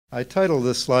I titled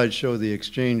this slideshow The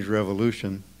Exchange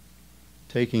Revolution,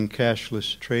 Taking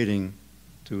Cashless Trading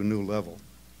to a New Level.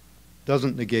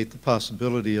 Doesn't negate the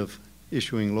possibility of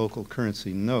issuing local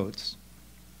currency notes,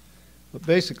 but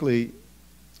basically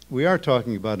we are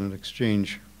talking about an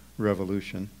exchange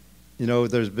revolution. You know,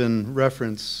 there's been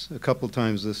reference a couple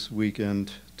times this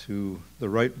weekend to the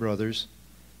Wright brothers.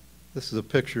 This is a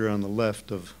picture on the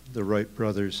left of the Wright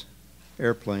brothers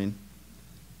airplane,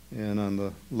 and on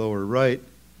the lower right,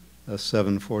 a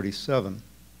 747.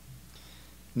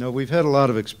 You know, we've had a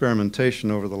lot of experimentation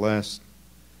over the last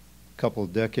couple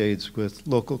of decades with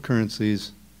local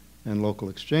currencies and local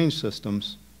exchange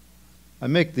systems. I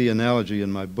make the analogy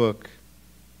in my book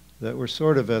that we're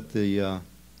sort of at the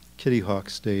Kitty Hawk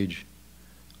stage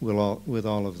with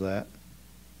all of that.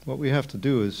 What we have to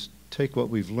do is take what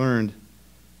we've learned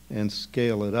and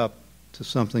scale it up to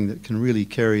something that can really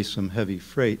carry some heavy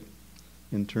freight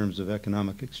in terms of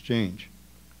economic exchange.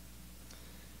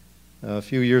 A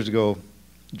few years ago,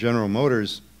 General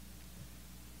Motors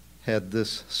had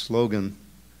this slogan,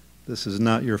 "This is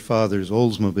not your father's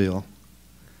Oldsmobile."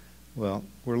 Well,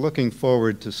 we're looking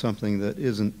forward to something that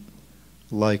isn't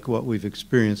like what we've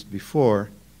experienced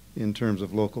before in terms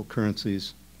of local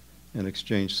currencies and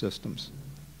exchange systems.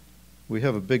 We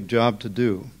have a big job to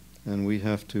do, and we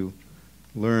have to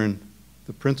learn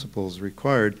the principles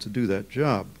required to do that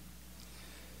job.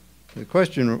 The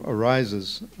question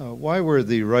arises, why were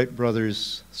the Wright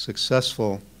brothers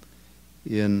successful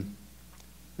in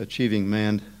achieving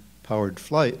manned-powered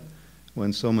flight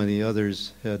when so many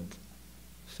others had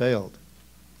failed?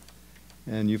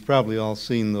 And you've probably all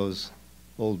seen those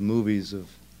old movies of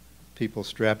people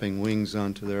strapping wings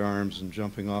onto their arms and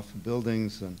jumping off of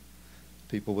buildings, and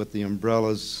people with the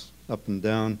umbrellas up and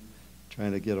down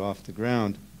trying to get off the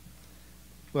ground.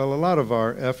 Well, a lot of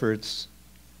our efforts,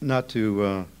 not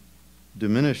to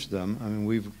diminish them, I mean,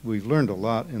 we've learned a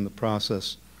lot in the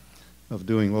process of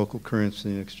doing local currency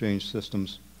and exchange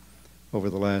systems over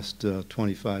the last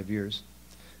 25 years.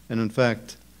 And in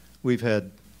fact, we've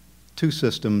had two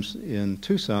systems in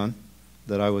Tucson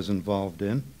that I was involved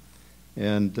in,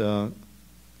 and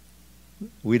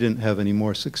we didn't have any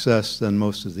more success than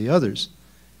most of the others.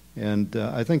 And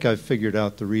I think I've figured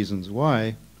out the reasons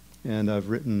why, and I've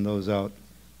written those out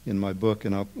in my book,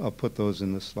 and I'll put those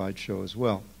in the slideshow as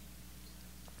well.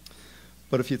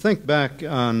 But if you think back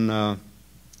on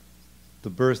the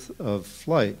birth of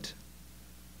flight,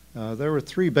 there were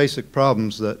three basic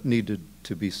problems that needed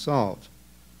to be solved.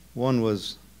 One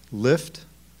was lift.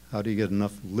 How do you get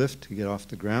enough lift to get off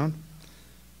the ground?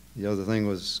 The other thing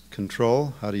was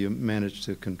control. How do you manage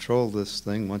to control this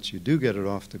thing once you do get it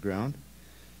off the ground?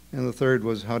 And the third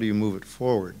was, how do you move it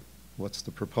forward? What's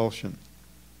the propulsion?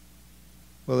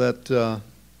 Well, that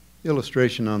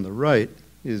illustration on the right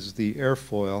is the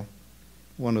airfoil.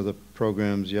 One of the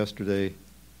programs yesterday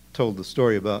told the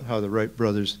story about how the Wright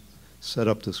brothers set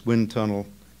up this wind tunnel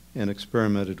and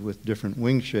experimented with different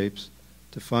wing shapes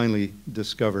to finally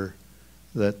discover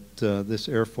that this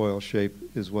airfoil shape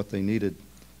is what they needed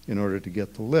in order to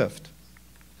get the lift.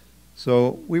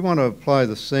 So we want to apply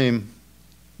the same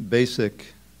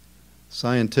basic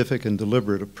scientific and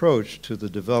deliberate approach to the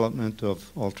development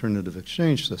of alternative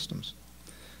exchange systems.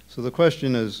 So the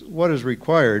question is, what is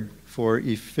required for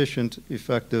efficient,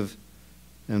 effective,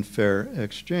 and fair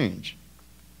exchange?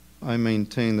 I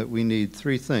maintain that we need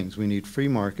three things. We need free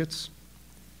markets.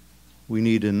 We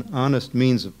need an honest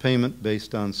means of payment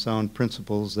based on sound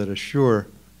principles that assure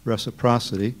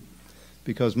reciprocity,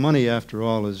 because money, after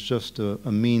all, is just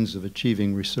a means of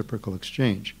achieving reciprocal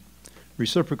exchange.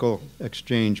 Reciprocal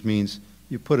exchange means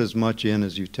you put as much in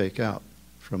as you take out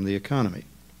from the economy.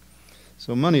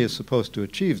 So money is supposed to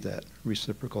achieve that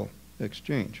reciprocal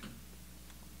exchange.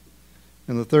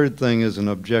 And the third thing is an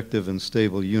objective and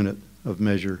stable unit of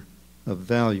measure of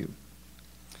value.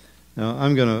 Now,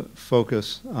 I'm going to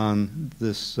focus on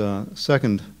this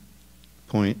second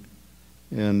point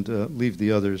and leave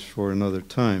the others for another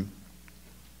time.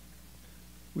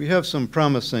 We have some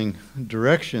promising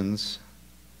directions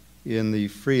in the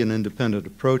free and independent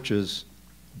approaches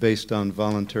based on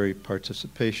voluntary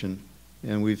participation,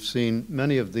 and we've seen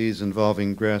many of these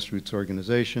involving grassroots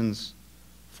organizations,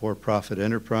 for-profit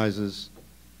enterprises,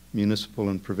 municipal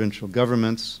and provincial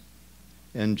governments,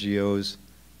 NGOs,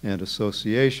 and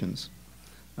associations.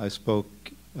 I spoke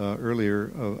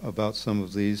earlier about some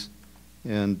of these,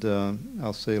 and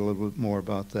I'll say a little bit more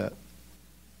about that.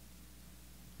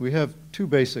 We have two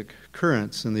basic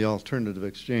currents in the alternative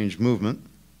exchange movement.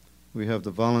 We have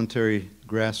the voluntary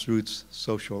grassroots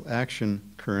social action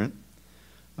current,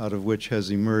 out of which has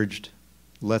emerged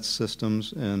LETS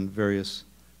systems and various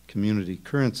community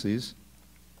currencies.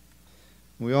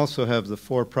 We also have the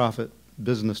for-profit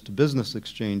business-to-business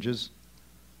exchanges,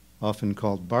 often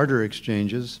called barter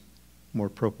exchanges, more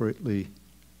appropriately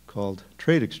called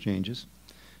trade exchanges.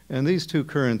 And these two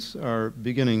currents are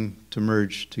beginning to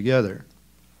merge together.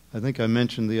 I think I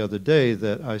mentioned the other day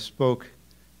that I spoke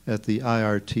at the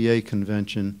IRTA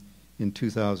convention in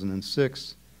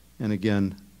 2006, and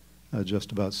again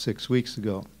just about 6 weeks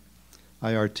ago.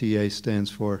 IRTA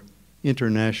stands for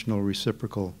International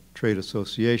Reciprocal Trade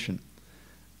Association.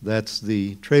 That's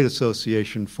the trade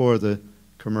association for the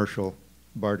commercial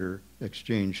barter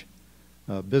exchange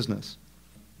business.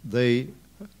 They,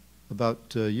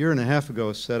 about a year and a half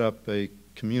ago, set up a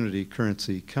community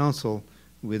currency council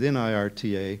within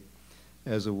IRTA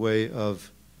as a way of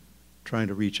trying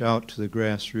to reach out to the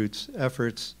grassroots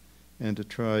efforts and to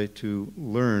try to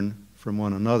learn from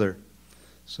one another.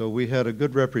 So we had a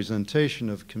good representation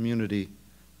of community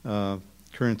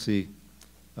currency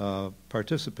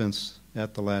participants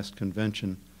at the last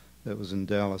convention that was in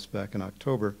Dallas back in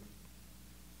October.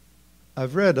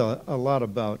 I've read a lot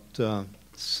about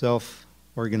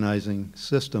self-organizing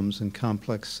systems and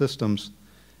complex systems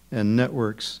and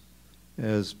networks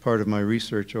as part of my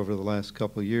research over the last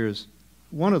couple of years.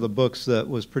 One of the books that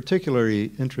was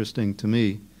particularly interesting to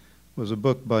me was a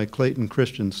book by Clayton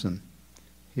Christensen.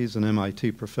 He's an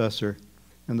MIT professor,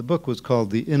 and the book was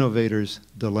called The Innovator's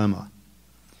Dilemma.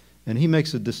 And he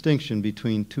makes a distinction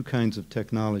between two kinds of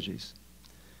technologies.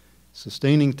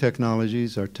 Sustaining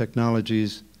technologies are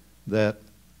technologies that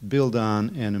build on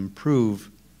and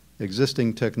improve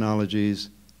existing technologies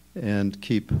and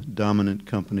keep dominant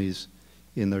companies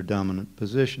in their dominant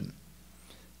position.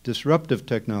 Disruptive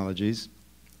technologies,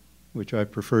 which I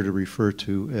prefer to refer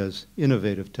to as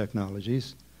innovative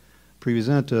technologies,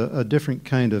 present a different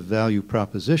kind of value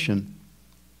proposition.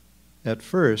 At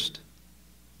first,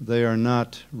 they are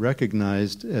not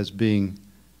recognized as being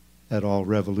at all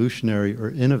revolutionary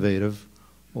or innovative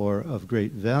or of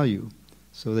great value,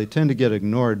 so they tend to get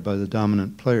ignored by the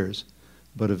dominant players,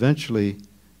 but eventually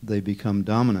they become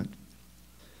dominant.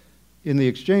 In the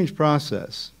exchange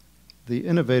process, the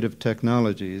innovative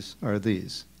technologies are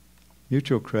these: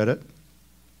 mutual credit,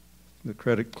 the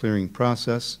credit clearing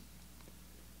process,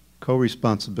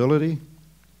 co-responsibility,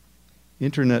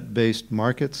 internet-based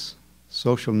markets,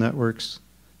 social networks,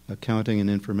 accounting and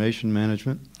information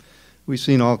management. We've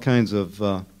seen all kinds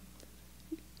of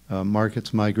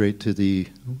markets migrate to the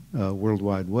World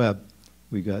Wide Web.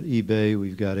 We've got eBay,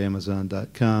 we've got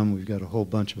Amazon.com, we've got a whole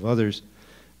bunch of others,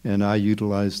 and I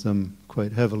utilize them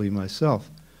quite heavily myself.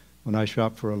 When I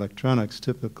shop for electronics,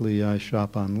 typically I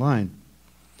shop online.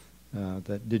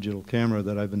 That digital camera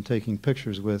that I've been taking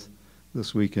pictures with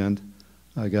this weekend,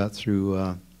 I got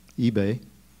through eBay,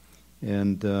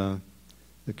 and the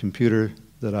computer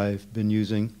that I've been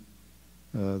using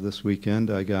this weekend,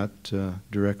 I got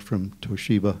direct from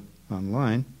Toshiba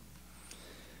online.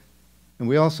 And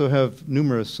we also have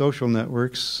numerous social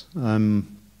networks.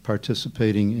 I'm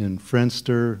participating in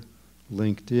Friendster,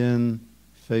 LinkedIn,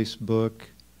 Facebook,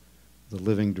 the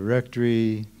Living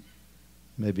Directory,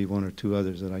 maybe one or two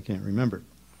others that I can't remember.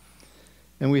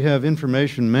 And we have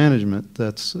information management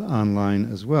that's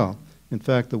online as well. In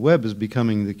fact, the web is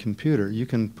becoming the computer. You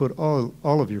can put all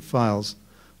of your files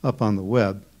up on the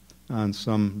web on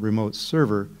some remote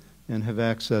server and have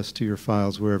access to your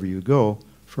files wherever you go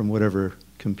from whatever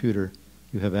computer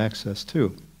you have access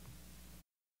to.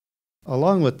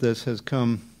 Along with this has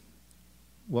come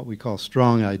what we call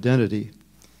strong identity.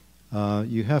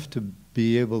 You have to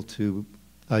be able to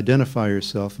identify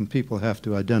yourself, and people have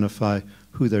to identify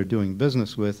who they're doing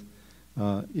business with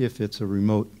if it's a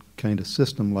remote kind of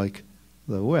system like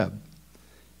the web.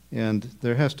 And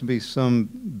there has to be some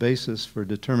basis for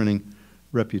determining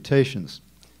reputations.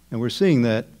 And we're seeing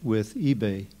that with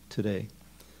eBay today.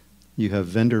 You have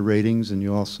vendor ratings, and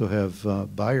you also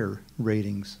have buyer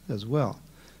ratings as well,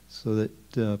 so that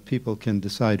people can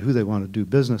decide who they want to do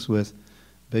business with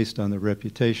based on their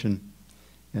reputation.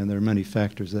 And there are many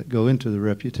factors that go into the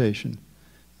reputation.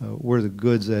 Were the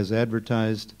goods as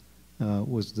advertised?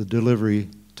 Was the delivery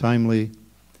timely?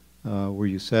 Were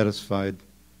you satisfied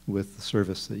with the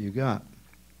service that you got?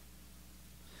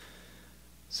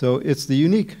 So it's the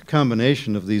unique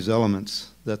combination of these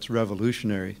elements that's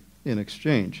revolutionary in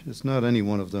exchange. It's not any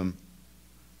one of them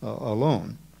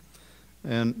alone.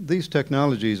 And these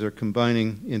technologies are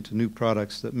combining into new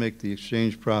products that make the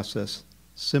exchange process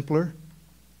simpler,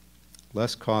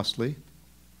 less costly,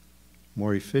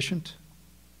 more efficient,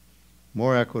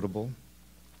 more equitable,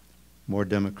 more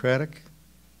democratic,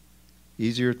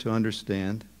 easier to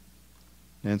understand,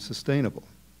 and sustainable.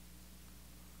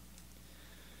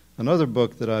 Another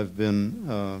book that I've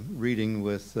been reading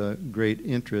with great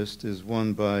interest is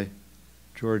one by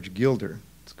George Gilder.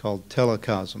 It's called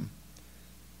Telecosm.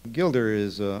 Gilder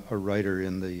is a writer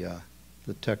in the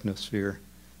technosphere,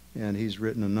 and he's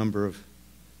written a number of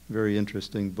very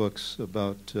interesting books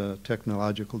about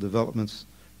technological developments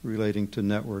relating to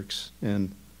networks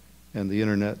and the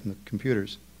internet and the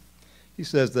computers. He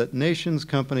says that nations,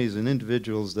 companies, and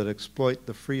individuals that exploit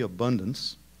the free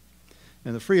abundance,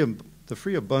 and the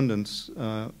free abundance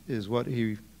is what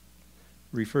he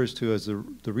refers to as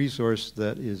the resource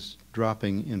that is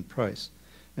dropping in price.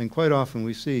 And quite often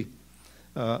we see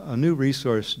a new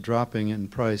resource dropping in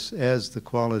price as the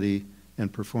quality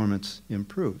and performance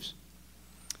improves.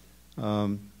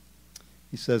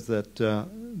 He says that the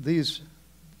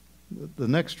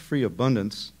next free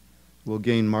abundance will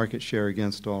gain market share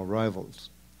against all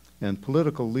rivals, and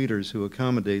political leaders who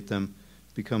accommodate them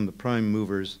become the prime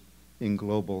movers in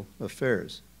global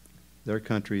affairs. Their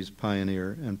countries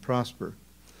pioneer and prosper.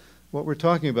 What we're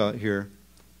talking about here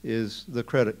is the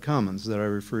credit commons that I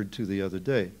referred to the other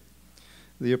day.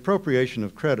 The appropriation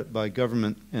of credit by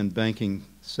government and banking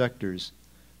sectors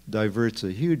diverts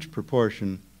a huge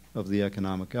proportion of the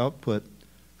economic output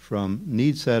from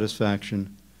need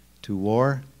satisfaction to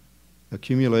war,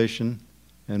 accumulation,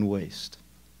 and waste.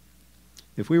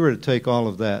 If we were to take all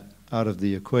of that out of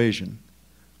the equation,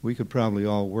 we could probably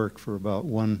all work for about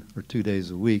 1 or 2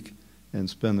 days a week and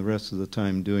spend the rest of the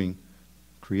time doing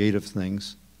creative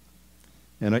things.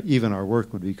 And even our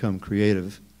work would become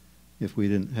creative if we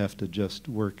didn't have to just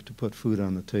work to put food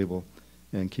on the table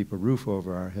and keep a roof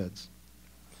over our heads.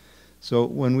 So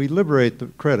when we liberate the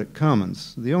credit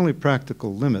commons, the only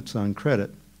practical limits on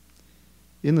credit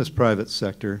in this private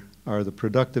sector are the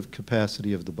productive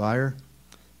capacity of the buyer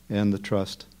and the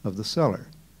trust of the seller.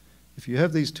 If you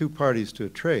have these two parties to a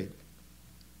trade,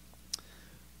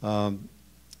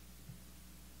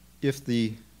 if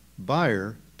the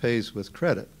buyer pays with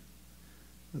credit,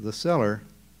 the seller,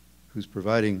 who's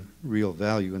providing real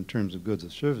value in terms of goods or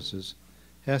services,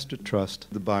 has to trust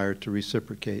the buyer to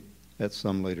reciprocate at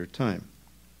some later time.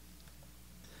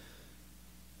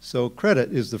 So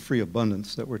credit is the free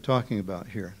abundance that we're talking about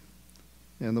here.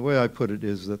 And the way I put it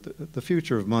is that the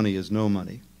future of money is no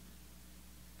money.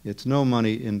 It's no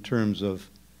money in terms of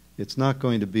it's not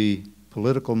going to be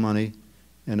political money,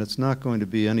 and it's not going to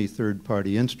be any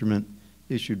third-party instrument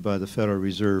issued by the Federal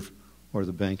Reserve or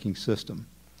the banking system.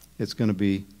 It's going to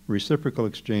be reciprocal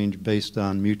exchange based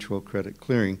on mutual credit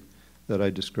clearing that I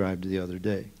described the other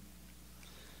day.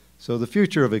 So the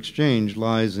future of exchange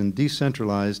lies in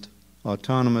decentralized,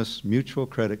 autonomous, mutual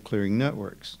credit clearing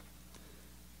networks.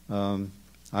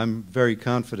 I'm very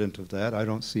confident of that. I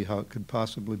don't see how it could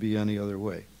possibly be any other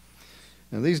way.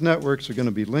 And these networks are going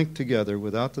to be linked together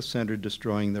without the center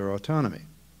destroying their autonomy.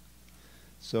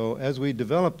 So as we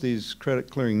develop these credit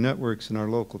clearing networks in our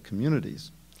local communities,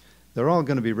 they're all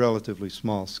going to be relatively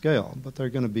small scale, but they're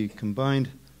going to be combined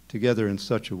together in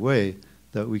such a way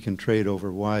that we can trade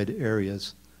over wide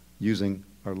areas using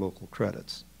our local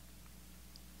credits.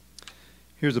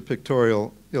 Here's a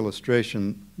pictorial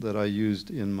illustration that I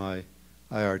used in my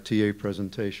IRTA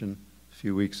presentation a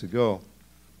few weeks ago.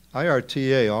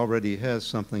 IRTA already has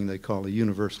something they call a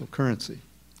universal currency,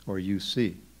 or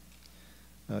UC.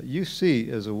 UC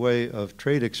is a way of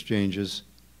trade exchanges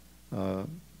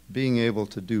being able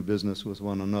to do business with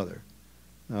one another.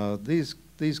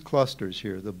 These clusters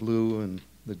here, the blue and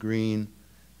the green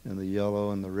and the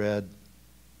yellow and the red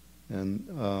and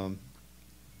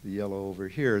the yellow over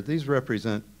here, these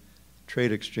represent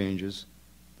trade exchanges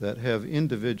that have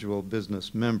individual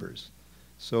business members.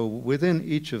 So within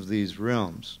each of these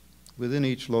realms, within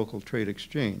each local trade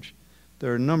exchange,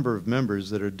 there are a number of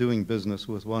members that are doing business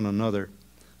with one another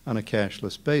on a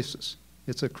cashless basis.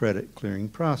 It's a credit clearing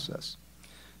process.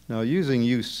 Now using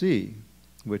UC,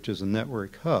 which is a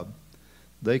network hub,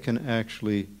 they can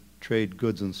actually trade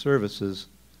goods and services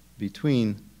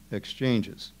between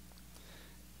exchanges.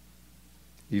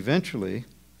 Eventually,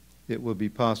 it will be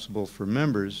possible for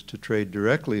members to trade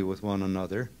directly with one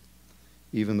another,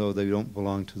 even though they don't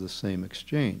belong to the same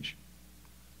exchange.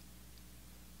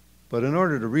 But in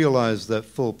order to realize that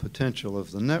full potential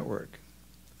of the network,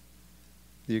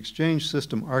 the exchange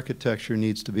system architecture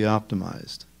needs to be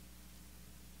optimized.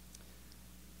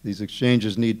 These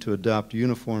exchanges need to adopt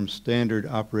uniform standard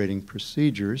operating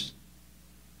procedures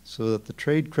so that the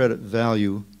trade credit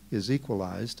value is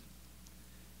equalized,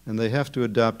 and they have to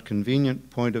adopt convenient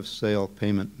point-of-sale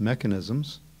payment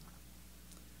mechanisms.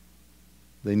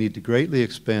 They need to greatly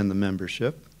expand the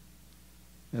membership,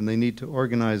 and they need to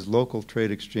organize local trade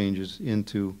exchanges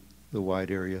into the wide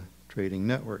area trading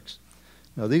networks.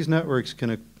 Now these networks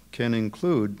can can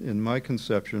include, in my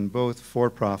conception, both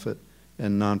for-profit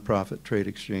and non-profit trade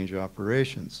exchange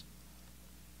operations.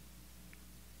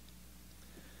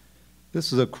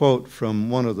 This is a quote from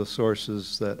one of the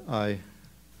sources that I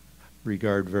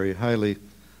regard very highly,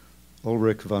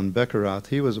 Ulrich von Beckerath.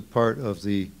 He was a part of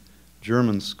the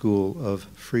German school of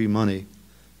free money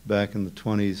back in the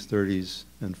 20s, 30s,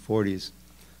 and 40s.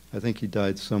 I think he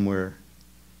died somewhere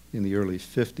in the early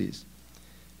 50s.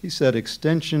 He said,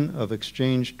 extension of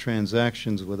exchange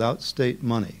transactions without state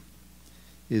money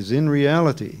is in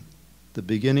reality the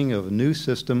beginning of a new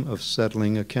system of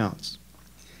settling accounts.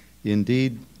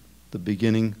 Indeed, the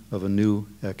beginning of a new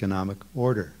economic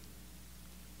order.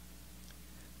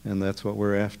 And that's what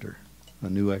we're after, a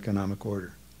new economic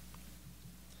order.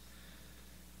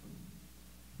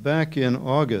 Back in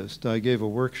August, I gave a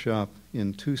workshop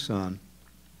in Tucson.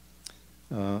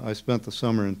 I spent the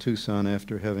summer in Tucson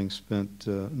after having spent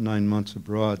 9 months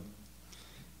abroad,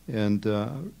 and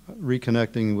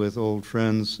reconnecting with old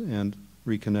friends and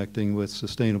reconnecting with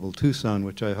Sustainable Tucson,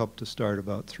 which I helped to start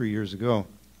about 3 years ago.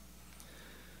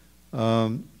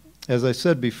 As I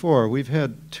said before, we've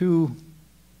had 2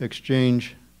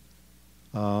 exchange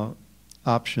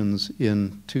options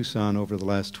in Tucson over the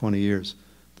last 20 years.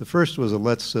 The first was a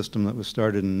LETS system that was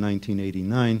started in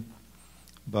 1989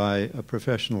 by a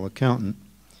professional accountant,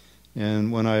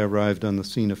 and when I arrived on the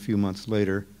scene a few months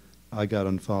later, I got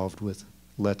involved with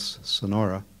LETS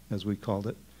Sonora, as we called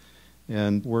it,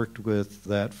 and worked with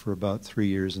that for about 3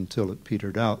 years until it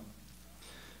petered out.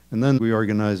 And then we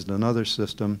organized another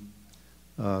system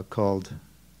called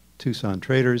Tucson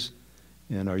Traders,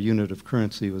 and our unit of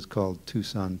currency was called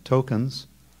Tucson Tokens,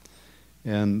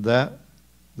 and that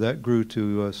grew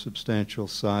to a substantial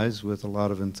size with a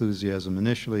lot of enthusiasm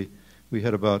initially. We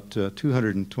had about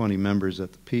 220 members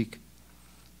at the peak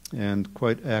and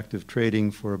quite active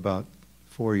trading for about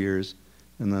 4 years,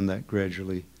 and then that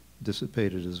gradually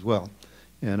dissipated as well.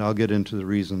 And I'll get into the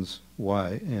reasons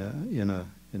why in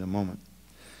a moment.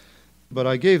 But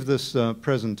I gave this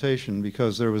presentation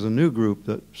because there was a new group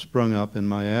that sprung up in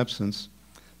my absence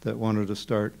that wanted to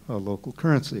start a local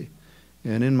currency.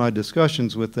 And in my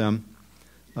discussions with them,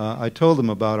 I told them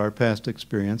about our past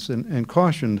experience and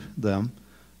cautioned them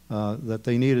that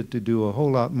they needed to do a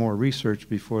whole lot more research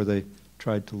before they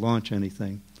tried to launch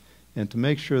anything, and to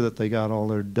make sure that they got all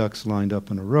their ducks lined up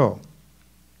in a row.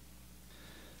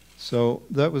 So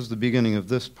that was the beginning of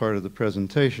this part of the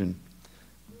presentation.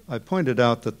 I pointed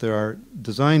out that there are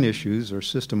design issues or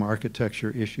system architecture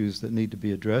issues that need to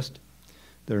be addressed.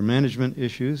 There are management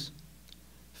issues,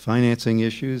 financing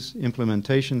issues,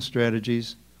 implementation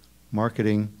strategies,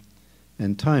 marketing,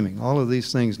 and timing. All of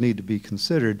these things need to be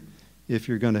considered if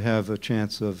you're going to have a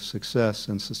chance of success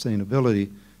and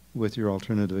sustainability with your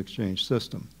alternative exchange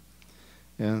system.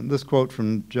 And this quote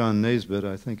from John Naisbitt,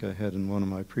 I think I had in one of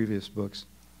my previous books.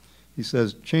 He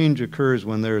says, change occurs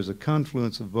when there is a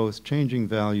confluence of both changing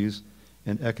values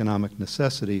and economic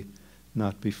necessity,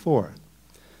 not before.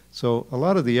 So a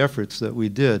lot of the efforts that we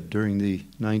did during the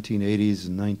 1980s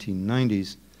and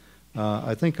 1990s,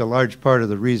 I think a large part of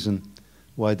the reason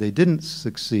why they didn't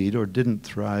succeed or didn't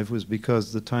thrive was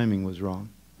because the timing was wrong.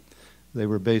 They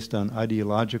were based on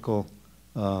ideological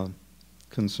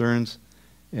concerns,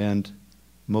 and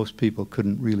most people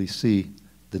couldn't really see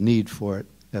the need for it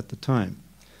at the time.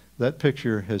 That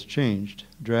picture has changed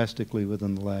drastically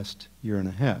within the last year and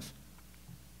a half.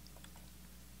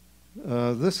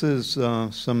 This is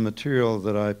some material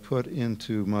that I put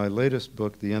into my latest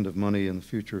book, The End of Money and the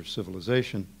Future of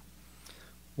Civilization,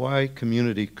 Why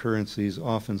Community Currencies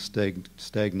Often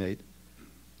Stagnate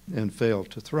and Fail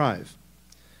to Thrive.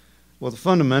 Well, the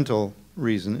fundamental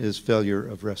reason is failure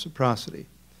of reciprocity.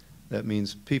 That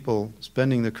means people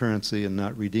spending the currency and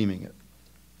not redeeming it.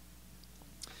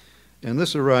 And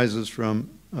this arises from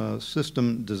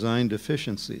system design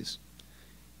deficiencies,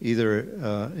 either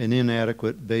an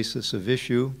inadequate basis of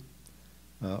issue,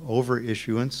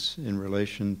 over-issuance in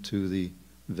relation to the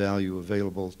value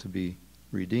available to be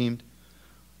redeemed,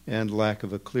 and lack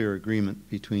of a clear agreement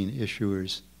between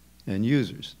issuers and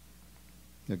users.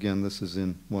 Again, this is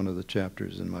in one of the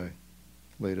chapters in my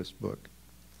latest book.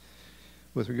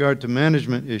 With regard to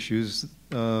management issues,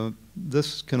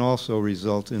 this can also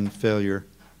result in failure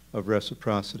of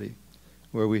reciprocity,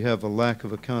 where we have a lack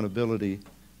of accountability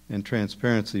and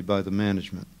transparency by the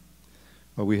management,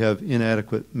 or we have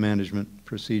inadequate management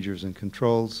procedures and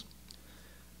controls.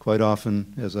 Quite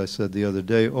often, as I said the other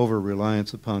day,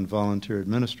 over-reliance upon volunteer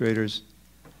administrators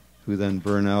who then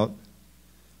burn out,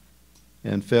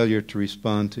 and failure to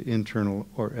respond to internal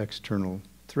or external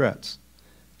threats.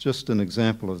 Just an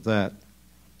example of that.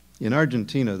 In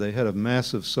Argentina, they had a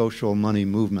massive social money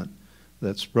movement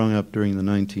that sprung up during the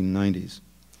 1990s.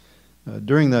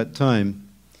 During that time,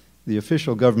 the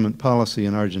official government policy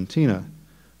in Argentina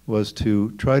was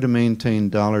to try to maintain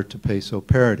dollar to peso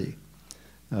parity.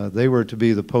 They were to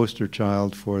be the poster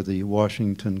child for the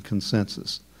Washington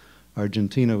Consensus.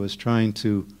 Argentina was trying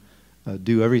to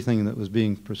do everything that was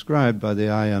being prescribed by the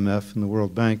IMF and the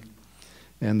World Bank,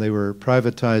 and they were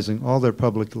privatizing all their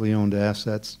publicly owned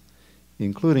assets,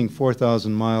 including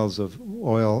 4,000 miles of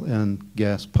oil and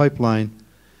gas pipeline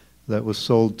that was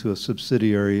sold to a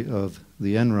subsidiary of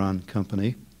the Enron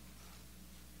company.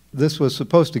 This was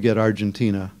supposed to get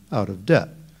Argentina out of debt,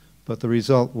 but the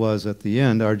result was, at the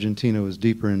end, Argentina was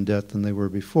deeper in debt than they were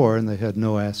before, and they had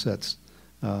no assets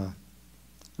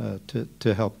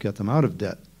to help get them out of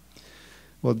debt.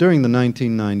 Well, during the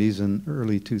 1990s and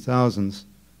early 2000s,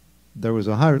 there was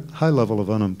a high level of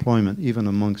unemployment, even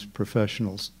amongst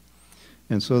professionals.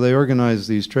 And so they organized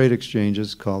these trade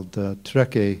exchanges called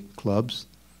Treque clubs.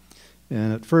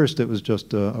 And at first, it was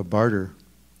just a barter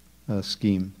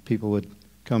scheme. People would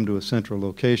come to a central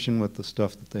location with the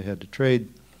stuff that they had to trade,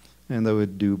 and they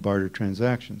would do barter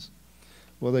transactions.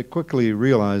 Well, they quickly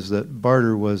realized that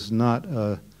barter was not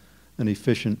an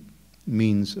efficient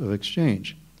means of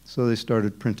exchange. So they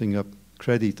started printing up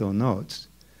credito notes.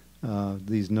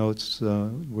 These notes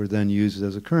were then used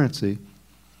as a currency,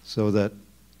 so that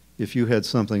if you had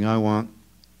something I want,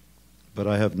 but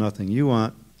I have nothing you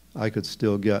want, I could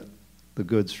still get the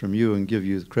goods from you and give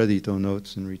you the credito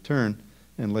notes in return,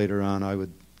 and later on I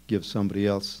would give somebody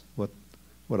else what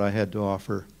I had to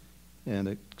offer and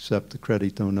accept the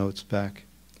credito notes back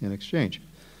in exchange.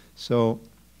 So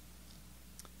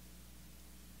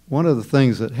one of the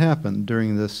things that happened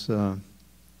during this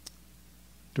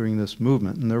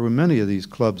movement, and there were many of these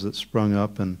clubs that sprung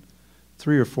up, and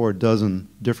 3 or 4 dozen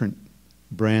different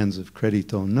brands of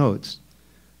credito notes.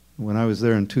 When I was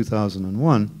there in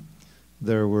 2001,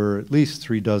 there were at least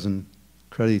 3 dozen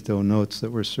credito notes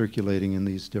that were circulating in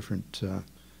these different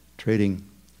trading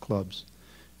clubs.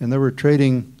 And there were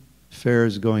trading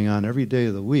fairs going on every day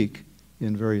of the week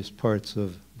in various parts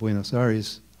of Buenos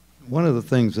Aires. One of the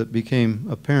things that became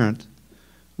apparent,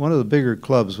 one of the bigger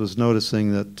clubs was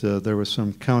noticing that there were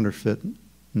some counterfeit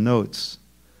notes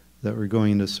that were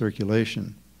going into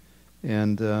circulation.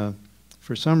 And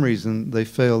for some reason, they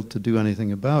failed to do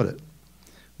anything about it.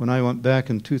 When I went back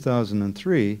in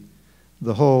 2003,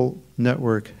 the whole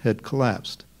network had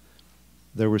collapsed.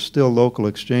 There were still local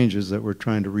exchanges that were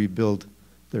trying to rebuild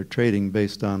their trading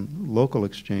based on local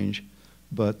exchange,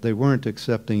 but they weren't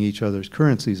accepting each other's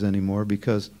currencies anymore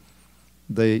because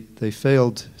they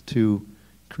failed to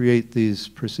create these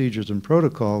procedures and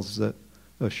protocols that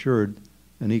assured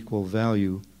an equal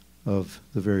value of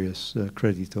the various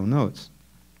credito notes.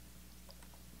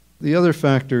 The other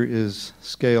factor is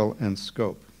scale and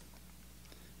scope.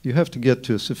 You have to get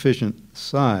to a sufficient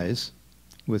size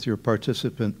with your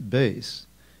participant base,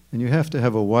 and you have to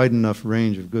have a wide enough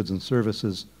range of goods and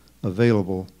services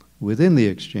available within the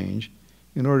exchange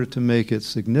in order to make it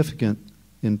significant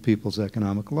in people's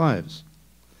economic lives.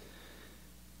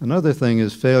 Another thing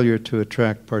is failure to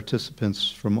attract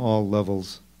participants from all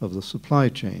levels of the supply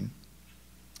chain,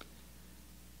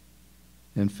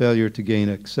 and failure to gain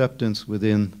acceptance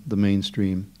within the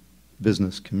mainstream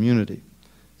business community.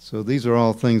 So these are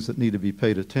all things that need to be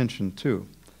paid attention to.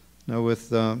 Now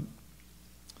with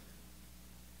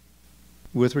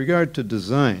regard to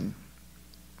design,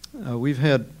 we've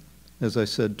had, as I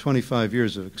said, 25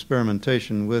 years of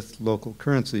experimentation with local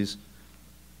currencies.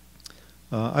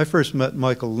 I first met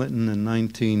Michael Linton in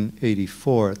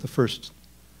 1984 at the first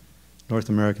North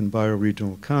American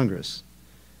Bioregional Congress,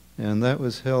 and that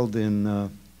was held in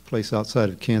a place outside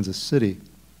of Kansas City.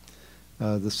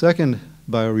 The second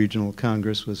Bioregional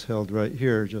Congress was held right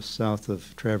here, just south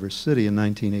of Traverse City in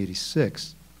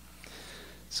 1986.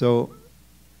 So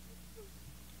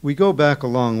we go back a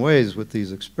long ways with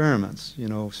these experiments, you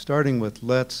know, starting with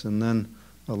LETs, and then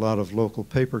a lot of local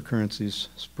paper currencies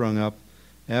sprung up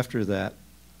after that.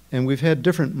 And we've had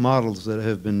different models that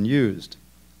have been used.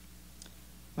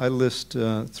 I list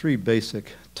 3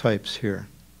 basic types here.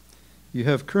 You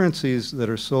have currencies that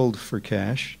are sold for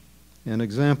cash, and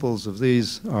examples of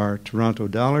these are Toronto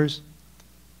dollars,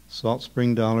 Salt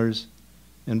Spring dollars,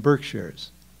 and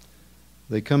Berkshires.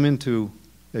 They come into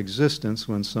existence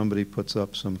when somebody puts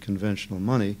up some conventional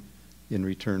money in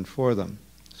return for them.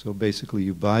 So basically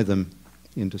you buy them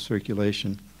into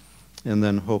circulation and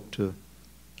then hope to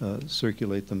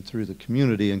circulate them through the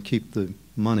community and keep the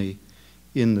money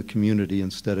in the community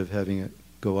instead of having it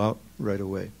go out right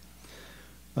away.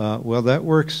 Well, that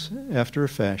works after a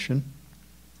fashion.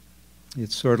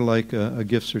 It's sort of like a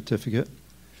gift certificate.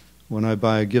 when I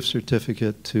buy a gift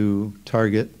certificate to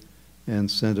Target and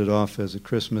send it off as a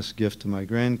Christmas gift to my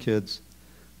grandkids,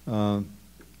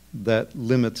 that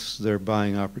limits their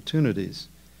buying opportunities.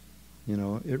 You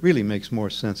know, it really makes more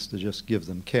sense to just give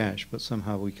them cash, but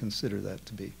somehow we consider that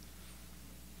to be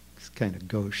kind of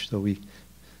gauche. So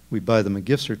we buy them a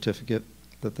gift certificate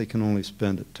that they can only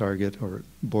spend at Target or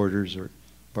Borders or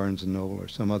Barnes & Noble or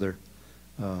some other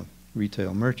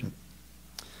retail merchant.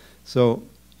 So,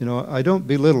 you know, I don't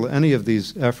belittle any of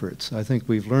these efforts. I think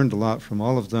we've learned a lot from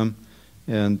all of them,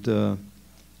 and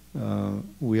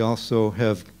we also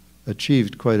have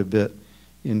achieved quite a bit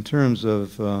in terms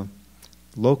of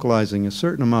localizing a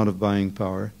certain amount of buying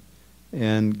power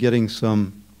and getting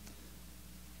some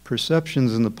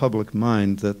perceptions in the public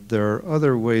mind that there are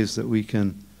other ways that we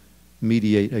can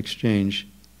mediate exchange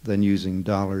than using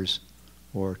dollars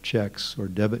or checks or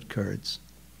debit cards.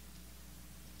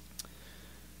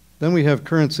 Then we have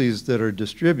currencies that are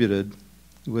distributed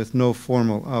with no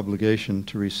formal obligation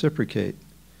to reciprocate.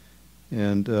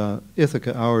 And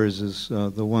Ithaca Hours is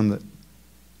the one that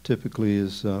typically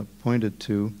is pointed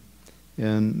to.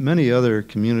 And many other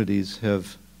communities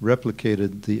have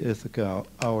replicated the Ithaca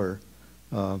Hour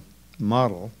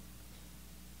model.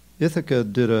 Ithaca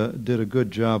did a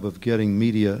good job of getting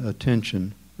media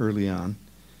attention early on.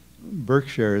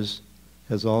 Berkshire's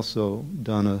has also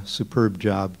done a superb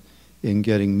job in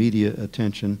getting media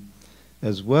attention,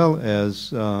 as well as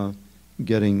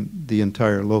getting the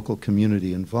entire local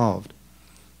community involved.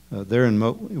 They're in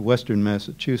western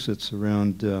Massachusetts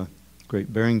around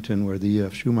Great Barrington, where the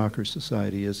E.F. Schumacher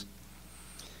Society is.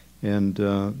 And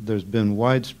there's been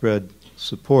widespread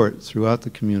support throughout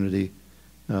the community,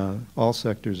 all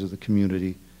sectors of the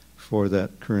community, for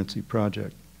that currency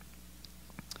project.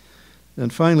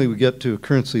 And finally, we get to a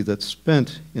currency that's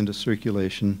spent into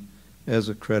circulation as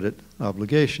a credit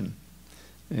obligation.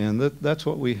 And that's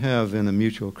what we have in a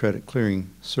mutual credit clearing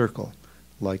circle,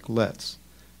 like Let's.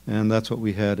 And that's what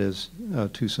we had as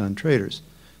Tucson Traders.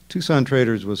 Tucson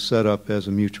Traders was set up as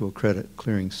a mutual credit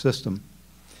clearing system.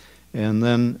 And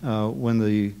then when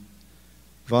the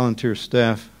volunteer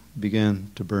staff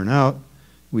began to burn out,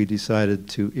 we decided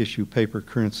to issue paper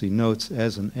currency notes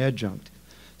as an adjunct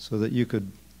so that you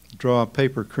could draw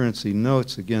paper currency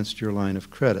notes against your line of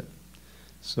credit.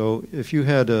 So if you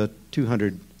had a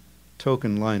 200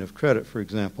 token line of credit, for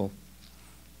example,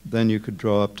 then you could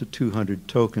draw up to 200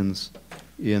 tokens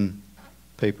in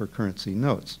paper currency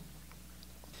notes.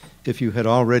 If you had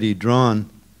already drawn,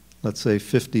 let's say,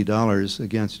 $50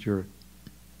 against your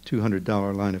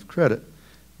 $200 line of credit,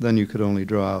 then you could only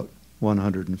draw out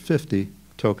 150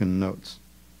 token notes.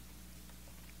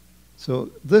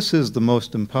 So this is the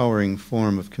most empowering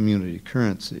form of community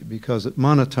currency because it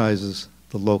monetizes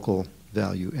the local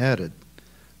value added.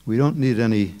 We don't need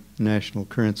any national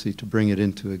currency to bring it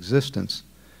into existence.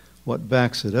 What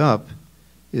backs it up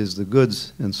is the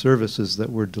goods and services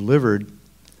that were delivered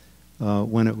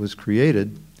when it was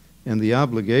created, and the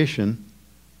obligation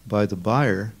by the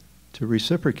buyer to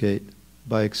reciprocate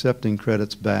by accepting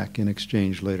credits back in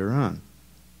exchange later on.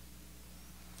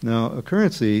 Now, a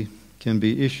currency can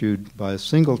be issued by a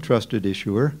single trusted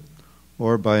issuer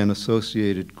or by an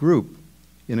associated group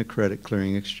in a credit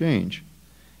clearing exchange.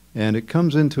 And it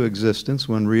comes into existence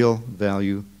when real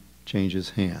value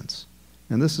changes hands.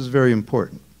 And this is very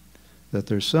important, that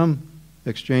there's some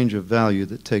exchange of value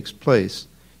that takes place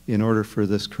in order for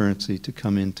this currency to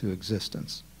come into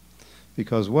existence.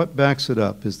 Because what backs it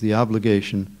up is the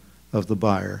obligation of the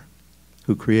buyer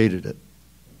who created it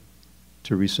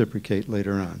to reciprocate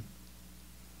later on.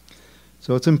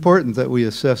 So it's important that we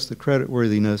assess the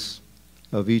creditworthiness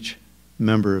of each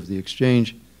member of the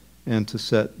exchange and to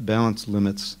set balance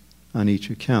limits on each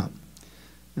account.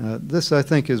 This, I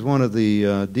think, is one of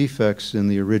the defects in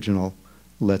the original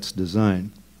Let's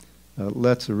design.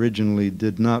 Let's originally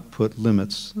did not put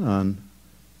limits on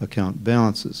account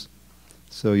balances.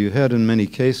 So you had, in many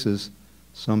cases,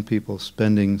 some people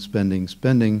spending, spending,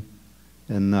 spending,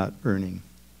 and not earning.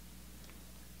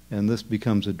 And this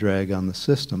becomes a drag on the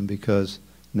system because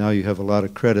now you have a lot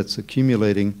of credits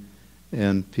accumulating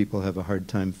and people have a hard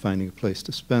time finding a place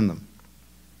to spend them.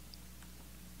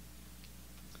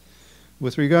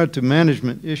 With regard to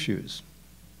management issues,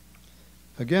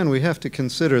 again, we have to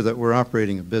consider that we're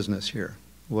operating a business here.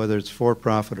 Whether it's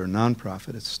for-profit or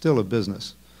non-profit, it's still a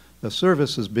business. A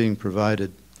service is being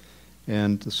provided,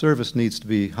 and the service needs to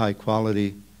be high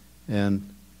quality, and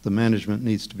the management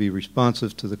needs to be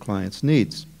responsive to the client's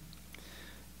needs.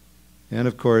 And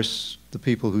of course, the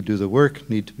people who do the work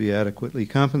need to be adequately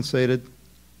compensated,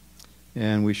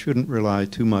 and we shouldn't rely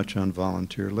too much on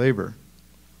volunteer labor.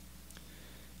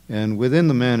 And within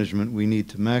the management, we need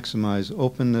to maximize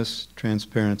openness,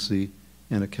 transparency,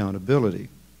 and accountability.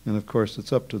 And of course,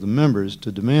 it's up to the members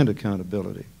to demand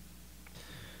accountability.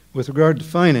 With regard to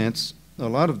finance, a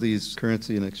lot of these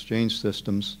currency and exchange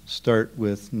systems start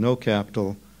with no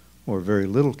capital or very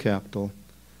little capital,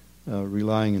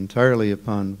 relying entirely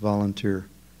upon volunteer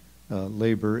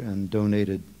labor and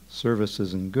donated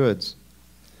services and goods.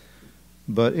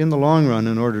 But in the long run,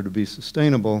 in order to be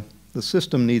sustainable, the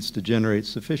system needs to generate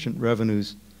sufficient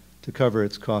revenues to cover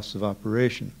its costs of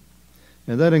operation.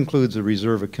 And that includes a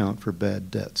reserve account for bad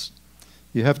debts.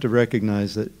 You have to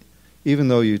recognize that even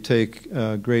though you take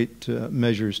great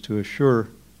measures to assure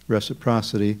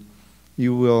reciprocity,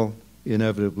 you will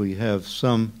inevitably have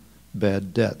some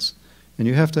bad debts. And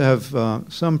you have to have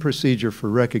some procedure for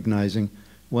recognizing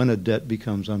when a debt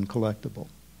becomes uncollectible.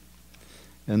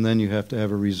 And then you have to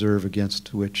have a reserve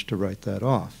against which to write that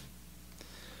off.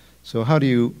 So how do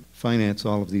you finance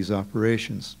all of these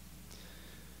operations?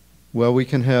 Well, we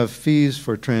can have fees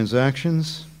for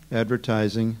transactions,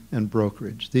 advertising, and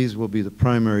brokerage. These will be the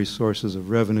primary sources of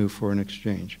revenue for an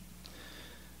exchange.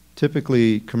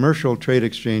 Typically, commercial trade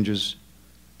exchanges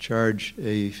charge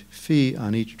a fee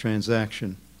on each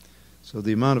transaction. So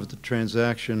the amount of the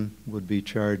transaction would be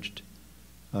charged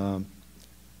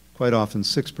quite often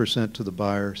 6% to the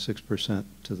buyer, 6%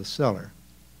 to the seller.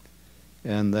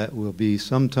 And that will be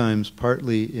sometimes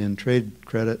partly in trade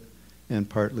credit and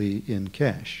partly in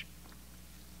cash.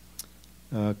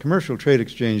 Commercial trade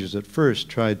exchanges at first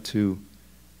tried to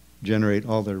generate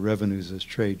all their revenues as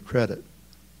trade credit,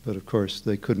 but of course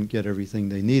they couldn't get everything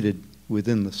they needed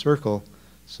within the circle,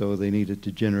 so they needed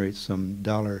to generate some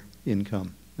dollar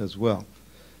income as well.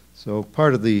 So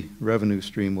part of the revenue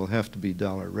stream will have to be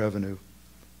dollar revenue,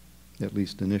 at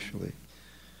least initially.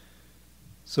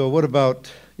 So what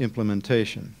about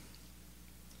implementation?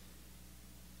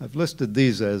 I've listed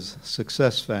these as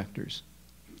success factors.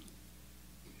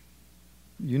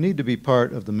 You need to be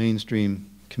part of the mainstream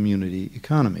community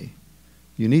economy.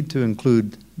 You need to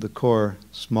include the core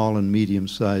small and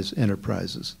medium-sized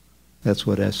enterprises. That's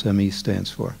what SME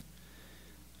stands for.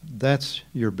 That's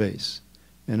your base.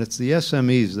 And it's the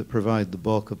SMEs that provide the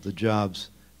bulk of the jobs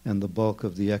and the bulk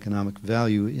of the economic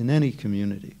value in any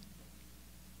community.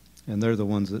 And they're the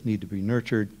ones that need to be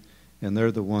nurtured, and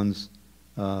they're the ones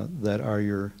that are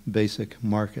your basic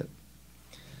market.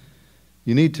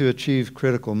 You need to achieve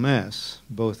critical mass,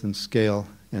 both in scale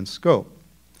and scope.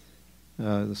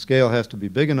 The scale has to be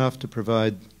big enough to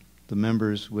provide the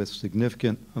members with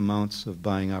significant amounts of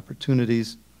buying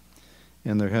opportunities,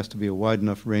 and there has to be a wide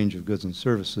enough range of goods and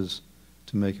services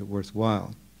to make it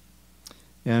worthwhile.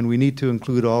 And we need to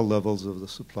include all levels of the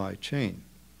supply chain.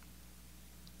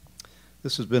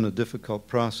 This has been a difficult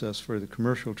process for the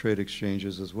commercial trade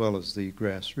exchanges as well as the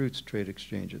grassroots trade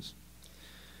exchanges.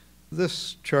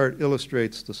 This chart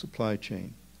illustrates the supply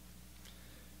chain.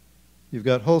 You've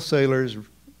got wholesalers,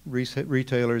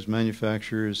 retailers,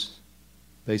 manufacturers,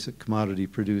 basic commodity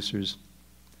producers.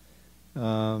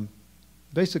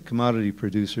 Basic commodity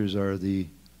producers are the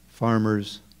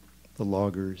farmers, the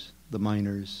loggers, the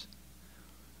miners,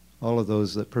 all of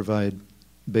those that provide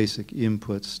basic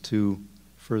inputs to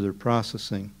further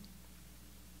processing.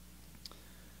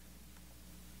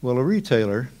 Well, a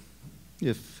retailer,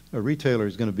 if a retailer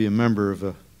is going to be a member of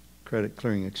a credit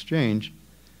clearing exchange,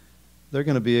 they're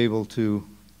going to be able to,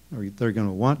 or they're going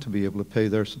to want to be able to pay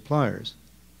their suppliers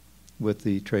with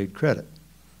the trade credit.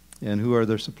 And who are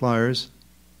their suppliers?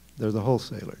 They're the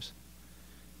wholesalers.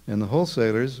 And the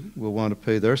wholesalers will want to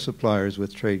pay their suppliers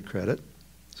with trade credit.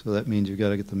 So that means you've got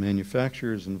to get the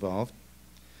manufacturers involved.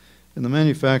 And the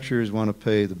manufacturers want to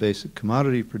pay the basic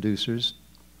commodity producers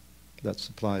that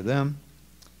supply them.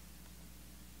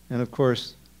 And of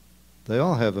course, they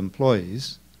all have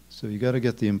employees. So you've got to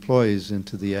get the employees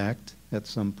into the act at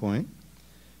some point.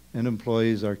 And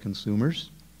employees are consumers.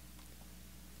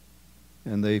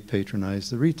 And they patronize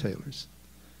the retailers.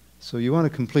 So you want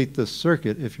to complete this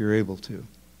circuit if you're able to.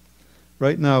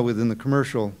 Right now, within the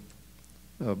commercial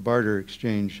barter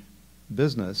exchange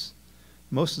business,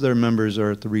 most of their members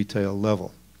are at the retail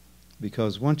level,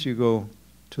 because once you go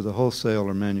to the wholesale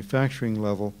or manufacturing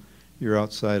level, you're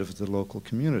outside of the local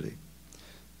community.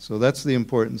 So that's the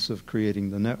importance of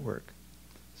creating the network,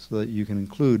 so that you can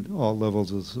include all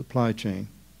levels of the supply chain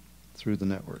through the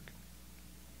network.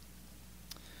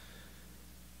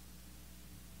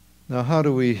 Now, how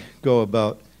do we go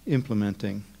about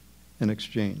implementing an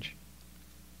exchange?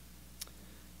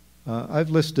 I've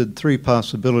listed three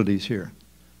possibilities here.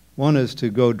 One is to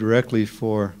go directly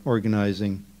for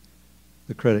organizing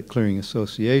the Credit Clearing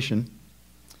Association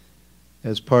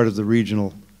as part of the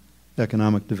regional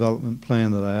economic development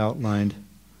plan that I outlined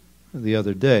the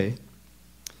other day.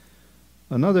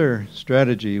 Another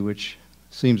strategy which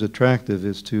seems attractive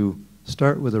is to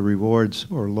start with a rewards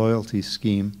or loyalty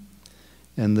scheme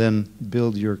and then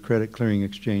build your credit clearing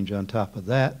exchange on top of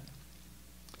that,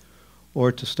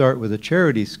 or to start with a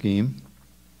charity scheme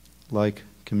like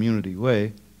Community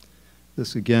Way.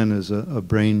 This again is a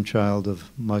brainchild of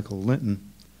Michael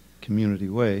Linton, Community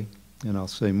Way, and I'll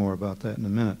say more about that in a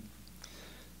minute.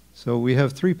 So we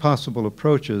have three possible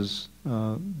approaches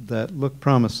that look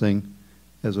promising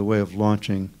as a way of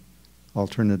launching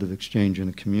alternative exchange in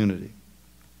a community.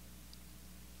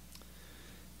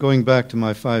 Going back to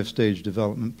my 5-stage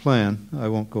development plan, I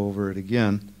won't go over it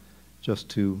again, just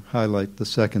to highlight the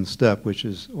second step, which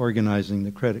is organizing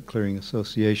the Credit Clearing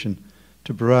Association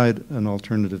to provide an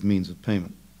alternative means of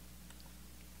payment.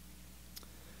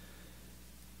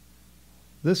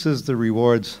 This is the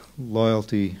rewards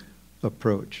loyalty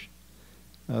approach.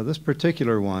 This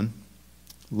particular one,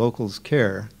 Locals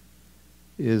Care,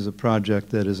 is a project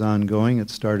that is ongoing. It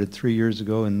started 3 years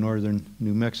ago in northern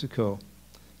New Mexico,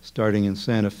 starting in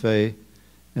Santa Fe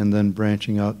and then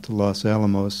branching out to Los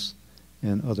Alamos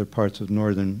and other parts of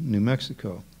northern New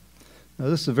Mexico. Now,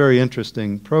 this is a very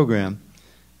interesting program,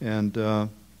 and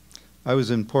I was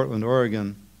in Portland,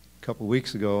 Oregon a couple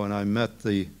weeks ago, and I met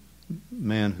the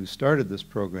man who started this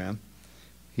program.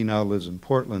 He now lives in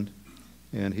Portland,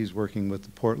 and he's working with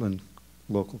the Portland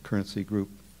local currency group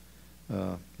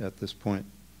at this point.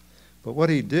 But what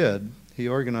he did, he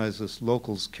organized this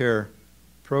Locals Care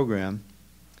program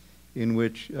in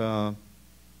which a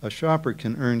shopper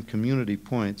can earn community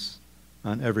points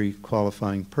on every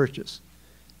qualifying purchase.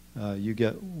 You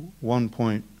get 1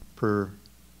 point per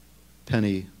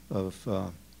penny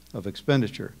of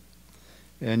expenditure.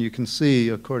 And you can see,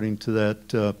 according to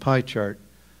that pie chart,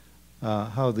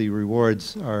 how the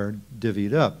rewards are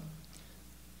divvied up.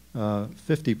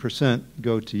 50%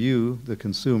 go to you, the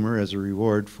consumer, as a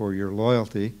reward for your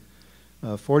loyalty.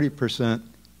 40%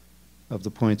 of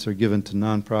the points are given to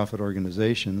nonprofit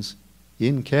organizations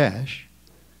in cash,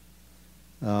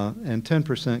 and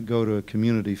 10% go to a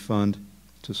community fund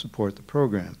to support the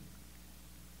program.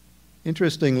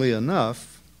 Interestingly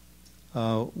enough,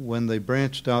 when they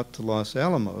branched out to Los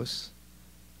Alamos,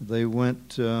 they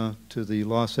went to the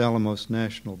Los Alamos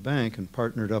National Bank and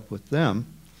partnered up with them.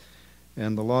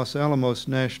 And the Los Alamos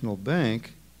National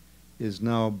Bank is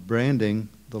now branding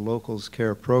the Locals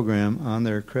Care program on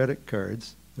their credit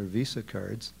cards, their Visa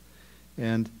cards.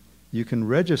 And you can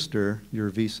register your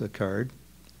Visa card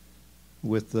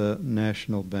with the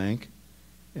National Bank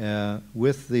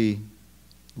with the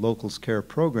Locals Care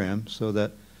program, so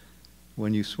that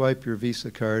when you swipe your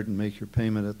Visa card and make your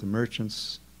payment at the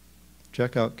merchant's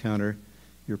checkout counter,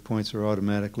 your points are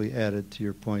automatically added to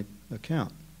your point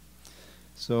account.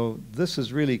 So this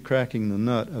is really cracking the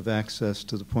nut of access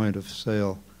to the point of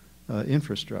sale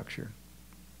infrastructure.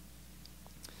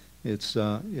 It's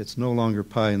no longer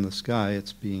pie in the sky,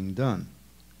 it's being done.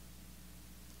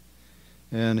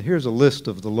 And here's a list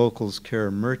of the Locals Care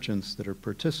merchants that are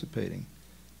participating.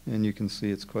 And you can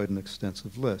see it's quite an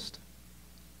extensive list.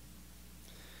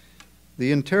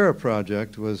 The Intera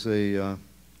project was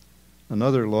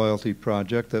another loyalty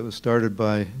project that was started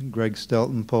by Greg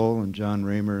Steltenpole and John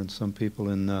Raymer and some people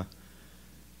in the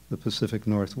Pacific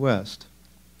Northwest.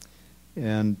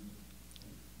 And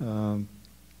Greg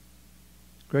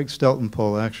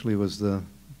Steltenpole actually was the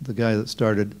guy that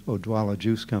started Odwalla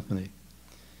Juice Company.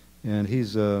 And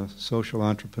he's a social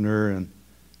entrepreneur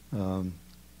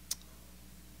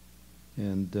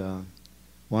and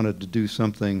wanted to do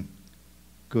something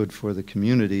good for the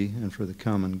community and for the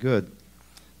common good.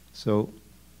 So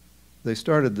they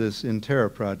started this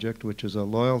Intera project, which is a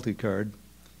loyalty card,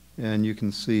 and you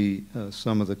can see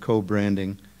some of the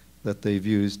co-branding that they've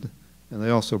used. And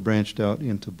they also branched out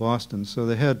into Boston. So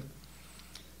they had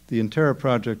the Intera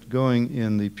project going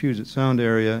in the Puget Sound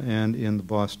area and in the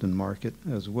Boston market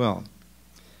as well.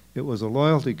 It was a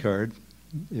loyalty card.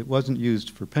 It wasn't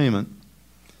used for payment,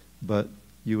 but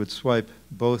you would swipe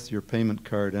both your payment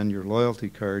card and your loyalty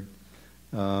card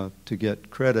to get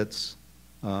credits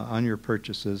on your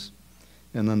purchases,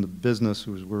 and then the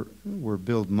businesses were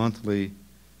billed monthly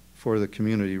for the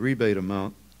community rebate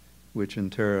amount, which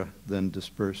Intera then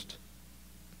dispersed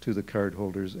to the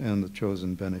cardholders and the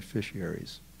chosen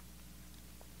beneficiaries.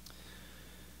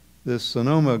 This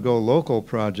Sonoma Go Local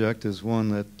project is one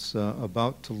that's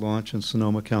about to launch in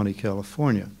Sonoma County,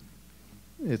 California.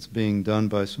 It's being done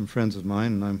by some friends of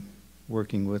mine, and I'm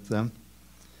working with them.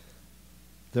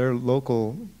 Their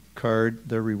local card,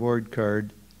 their reward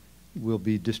card, will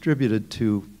be distributed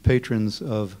to patrons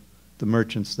of the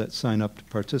merchants that sign up to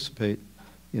participate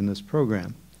in this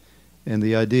program. And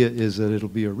the idea is that it'll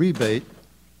be a rebate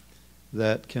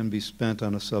that can be spent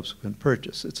on a subsequent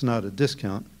purchase. It's not a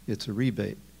discount, it's a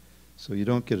rebate. So you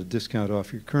don't get a discount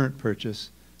off your current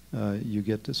purchase, you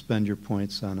get to spend your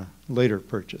points on a later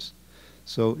purchase.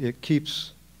 So it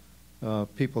keeps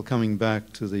people coming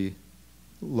back to the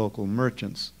local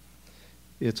merchants.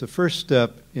 It's a first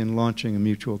step in launching a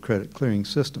mutual credit clearing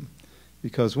system,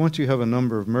 because once you have a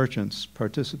number of merchants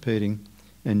participating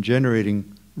and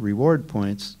generating reward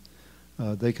points,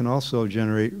 they can also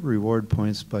generate reward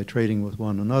points by trading with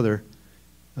one another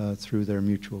through their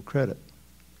mutual credit.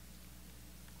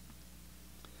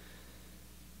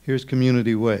 Here's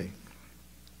Community Way.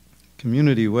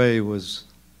 Community Way was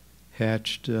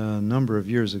hatched a number of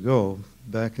years ago,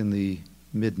 back in the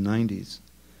mid-90s,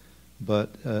 but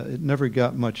it never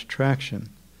got much traction.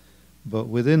 But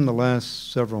within the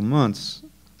last several months,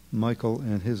 Michael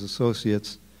and his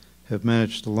associates have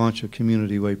managed to launch a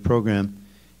Community Way program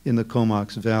in the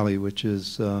Comox Valley, which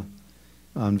is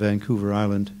on Vancouver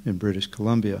Island in British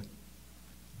Columbia.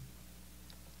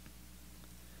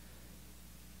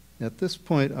 At this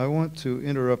point, I want to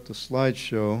interrupt the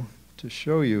slideshow to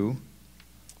show you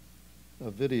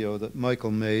a video that Michael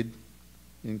made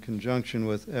in conjunction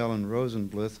with Alan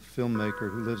Rosenblith, a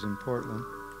filmmaker who lives in Portland.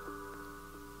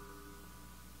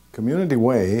 Community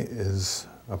Way is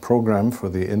a program for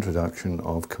the introduction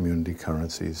of community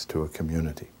currencies to a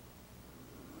community.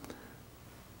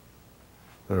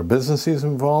 There are businesses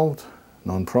involved,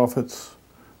 non-profits,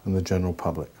 and the general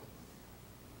public.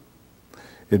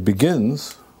 It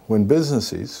begins when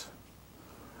businesses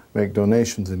make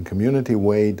donations in Community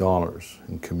Way dollars,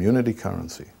 in community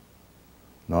currency,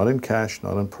 not in cash,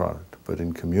 not in product, but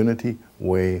in Community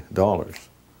Way dollars,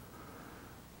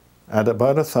 at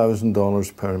about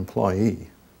 $1,000 per employee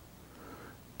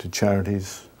to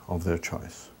charities of their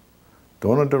choice.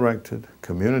 Donor-directed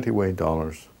Community Way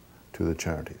dollars to the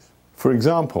charities. For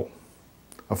example,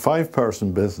 a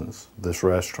 5-person business, this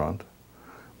restaurant,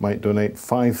 might donate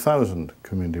 5,000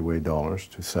 Community Way dollars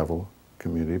to several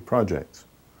community projects.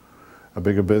 A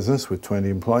bigger business with 20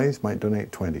 employees might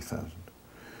donate 20,000.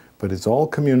 But it's all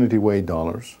Community Way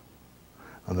dollars,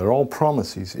 and they're all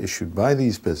promises issued by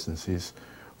these businesses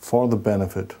for the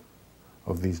benefit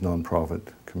of these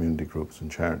non-profit community groups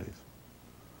and charities.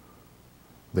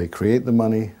 They create the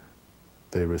money,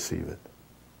 they receive it.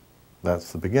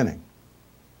 That's the beginning.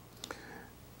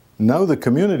 Now the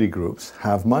community groups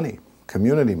have money,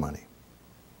 community money,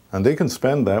 and they can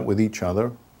spend that with each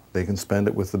other. They can spend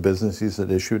it with the businesses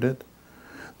that issued it.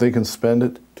 They can spend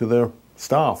it to their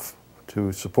staff,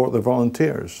 to support their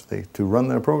volunteers, to run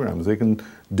their programs. They can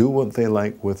do what they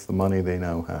like with the money they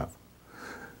now have.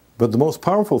 But the most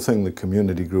powerful thing the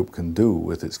community group can do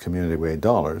with its Community Way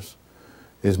dollars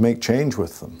is make change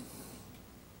with them.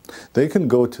 They can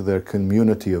go to their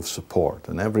community of support,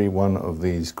 and every one of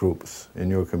these groups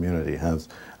in your community has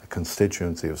a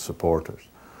constituency of supporters.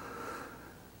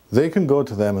 They can go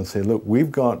to them and say, look,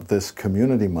 we've got this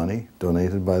community money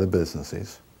donated by the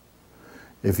businesses.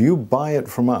 If you buy it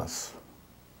from us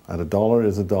at $1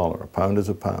 is $1, a pound is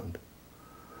a pound,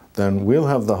 then we'll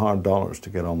have the hard dollars to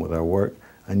get on with our work,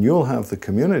 and you'll have the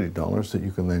community dollars that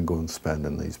you can then go and spend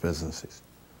in these businesses.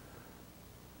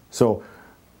 So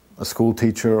a school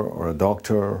teacher or a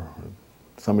doctor, or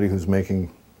somebody who's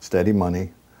making steady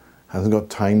money, hasn't got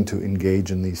time to engage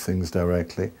in these things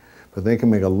directly, but they can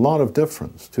make a lot of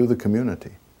difference to the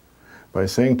community by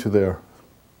saying to their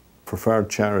preferred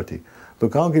charity,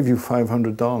 look, I'll give you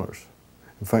 $500.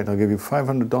 In fact, I'll give you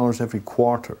 $500 every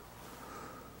quarter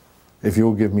if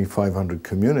you'll give me 500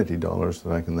 community dollars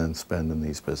that I can then spend in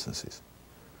these businesses.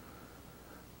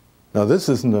 Now, this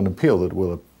isn't an appeal that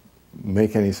will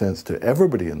make any sense to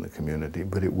everybody in the community,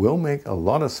 but it will make a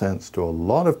lot of sense to a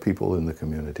lot of people in the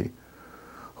community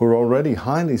who are already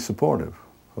highly supportive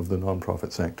of the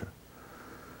nonprofit sector.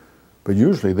 But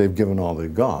usually they've given all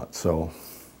they've got, so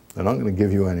they're not going to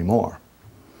give you any more.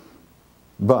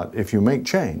 But if you make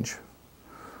change,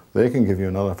 they can give you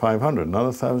another $500, another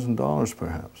 $1,000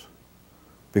 perhaps,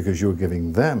 because you're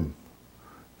giving them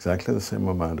exactly the same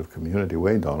amount of Community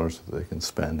Way dollars that they can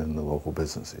spend in the local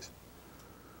businesses.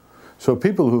 So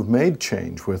people who've made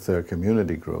change with their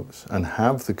community groups and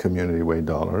have the Community Way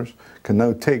dollars can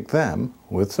now take them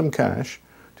with some cash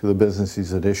to the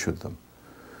businesses that issued them.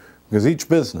 Because each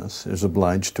business is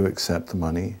obliged to accept the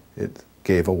money it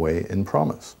gave away in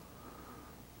promise.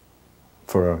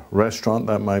 For a restaurant,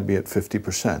 that might be at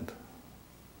 50%.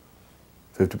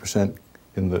 50%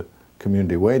 in the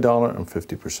Community Way dollar and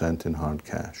 50% in hard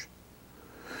cash.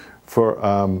 For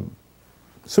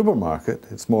supermarket,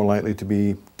 it's more likely to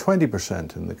be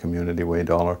 20% in the Community Way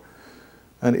dollar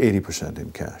and 80%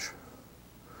 in cash.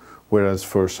 Whereas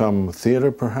for some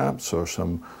theatre perhaps, or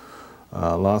some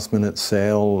last-minute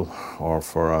sale, or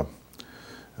for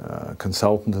a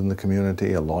consultant in the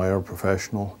community, a lawyer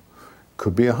professional,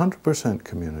 could be 100%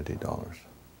 community dollars.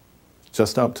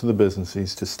 Just up to the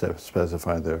businesses to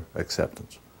specify their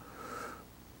acceptance.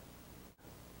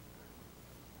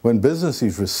 When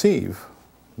businesses receive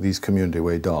these community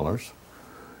way dollars,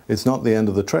 it's not the end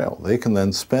of the trail. They can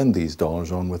then spend these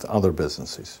dollars on with other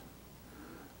businesses.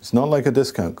 It's not like a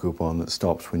discount coupon that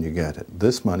stops when you get it.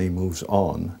 This money moves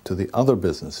on to the other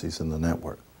businesses in the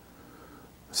network.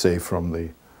 Say from the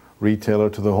retailer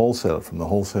to the wholesaler, from the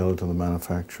wholesaler to the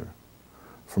manufacturer,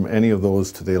 from any of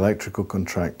those to the electrical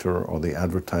contractor or the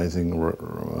advertising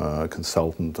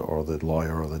consultant or the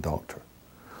lawyer or the doctor.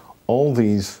 All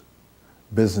these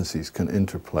businesses can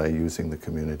interplay using the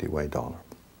community way dollar.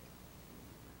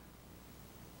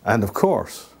 And of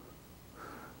course,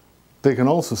 they can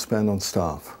also spend on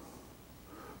staff.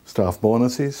 Staff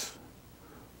bonuses,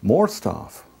 more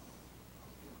staff,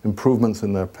 improvements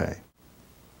in their pay.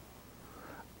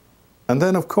 And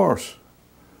then of course,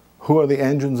 who are the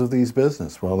engines of these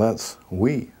business? Well, that's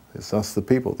we. It's us, the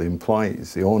people, the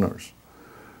employees, the owners.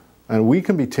 And we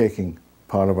can be taking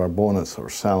part of our bonus or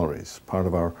salaries, part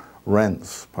of our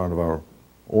rents, part of our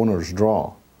owner's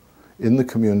draw in the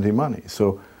community money.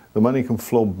 So the money can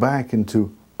flow back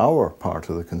into our part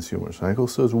of the consumer cycle,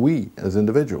 so as we, as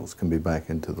individuals, can be back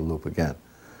into the loop again.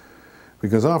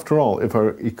 Because after all, if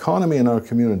our economy and our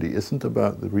community isn't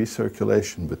about the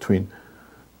recirculation between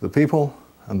the people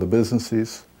and the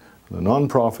businesses, the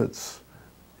non-profits,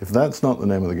 if that's not the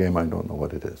name of the game, I don't know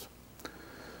what it is.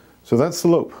 So that's the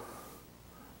loop.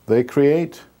 They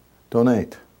create,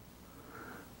 donate.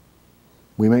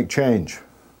 We make change,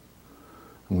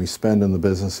 and we spend in the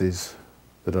businesses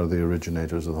that are the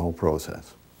originators of the whole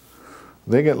process.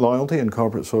 They get loyalty and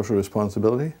corporate social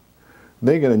responsibility.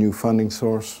 They get a new funding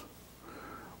source.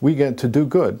 We get to do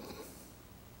good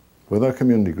with our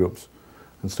community groups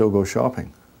and still go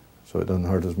shopping, so it doesn't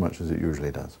hurt as much as it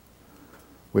usually does.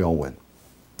 We all win.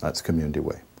 That's community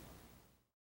way.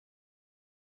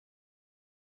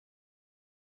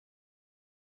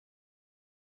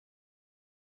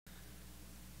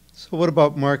 So what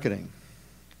about marketing?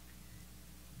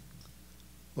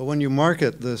 Well, when you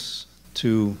market this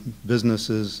to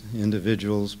businesses,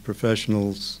 individuals,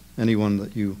 professionals, anyone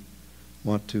that you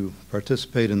want to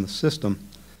participate in the system,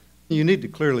 you need to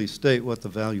clearly state what the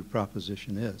value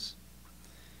proposition is.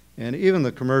 And even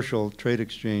the commercial trade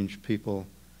exchange people,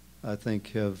 I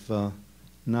think, have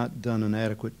not done an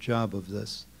adequate job of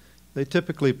this. They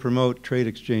typically promote trade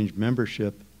exchange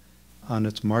membership on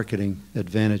its marketing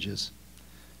advantages,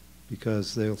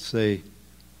 because they'll say,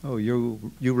 oh,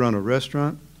 you run a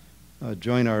restaurant,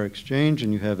 join our exchange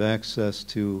and you have access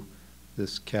to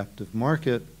this captive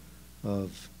market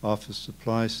of office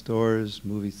supply stores,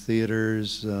 movie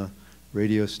theaters,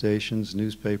 radio stations,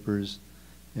 newspapers,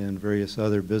 and various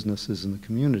other businesses in the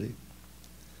community.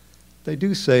 They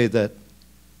do say that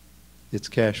it's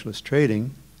cashless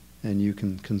trading and you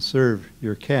can conserve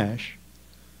your cash,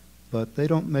 but they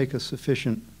don't make a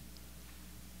sufficient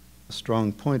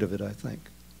strong point of it, I think.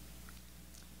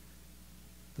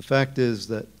 The fact is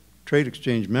that trade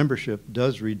exchange membership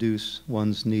does reduce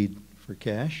one's need for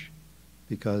cash,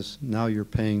 because now you're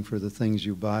paying for the things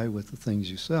you buy with the things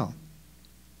you sell.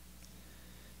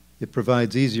 It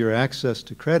provides easier access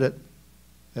to credit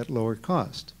at lower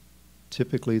cost.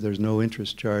 Typically, there's no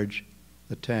interest charge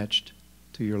attached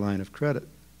to your line of credit.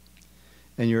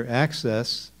 And your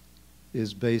access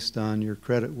is based on your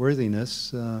credit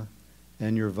worthiness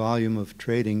and your volume of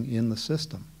trading in the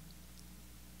system.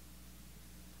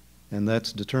 And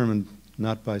that's determined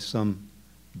not by some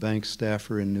bank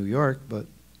staffer in New York, but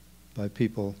by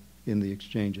people in the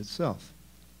exchange itself.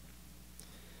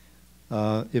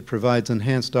 It provides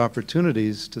enhanced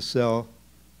opportunities to sell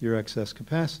your excess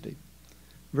capacity.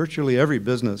 Virtually every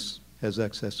business has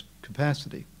excess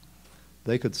capacity.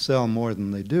 They could sell more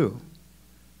than they do.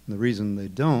 And the reason they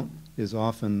don't is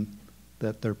often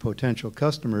that their potential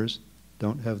customers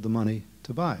don't have the money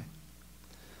to buy.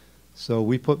 So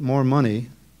we put more money,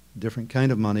 different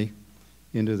kind of money,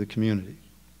 into the community.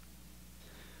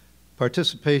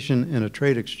 Participation in a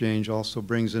trade exchange also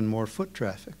brings in more foot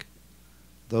traffic.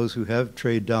 Those who have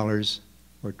trade dollars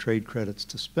or trade credits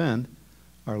to spend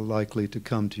are likely to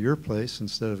come to your place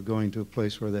instead of going to a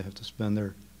place where they have to spend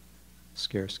their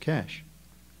scarce cash.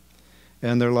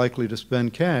 And they're likely to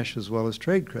spend cash as well as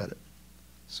trade credit,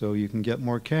 so you can get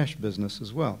more cash business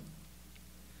as well.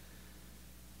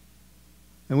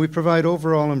 And we provide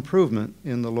overall improvement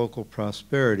in the local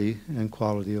prosperity and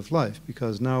quality of life,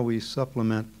 because now we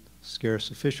supplement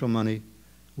scarce official money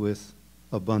with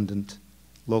abundant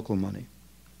local money.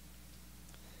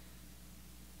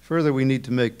 Further, we need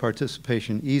to make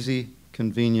participation easy,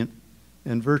 convenient,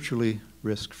 and virtually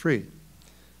risk-free.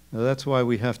 Now, that's why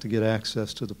we have to get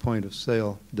access to the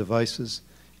point-of-sale devices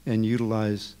and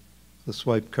utilize the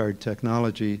swipe card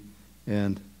technology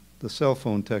and the cell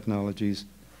phone technologies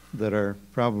that are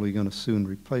probably going to soon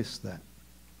replace that.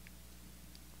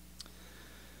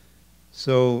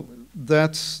 So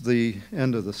that's the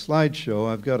end of the slideshow.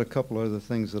 I've got a couple other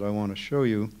things that I want to show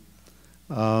you.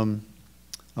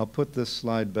 I'll put this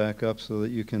slide back up so that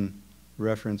you can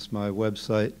reference my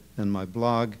website and my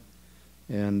blog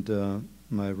and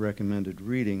my recommended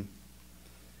reading.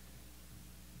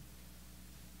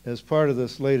 As part of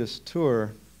this latest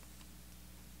tour,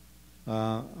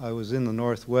 I was in the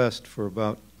Northwest for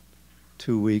about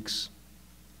 2 weeks,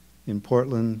 in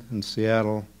Portland and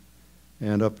Seattle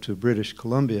and up to British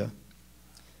Columbia.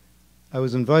 I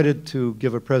was invited to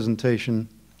give a presentation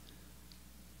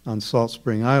on Salt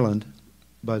Spring Island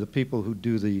by the people who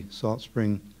do the Salt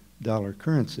Spring dollar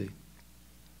currency.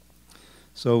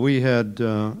 So we had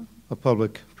a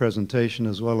public presentation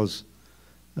as well as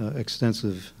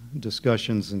extensive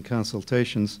discussions and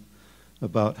consultations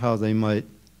about how they might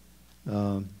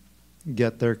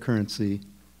get their currency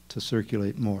to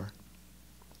circulate more.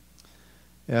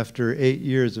 After 8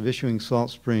 years of issuing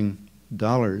Salt Spring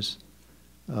dollars,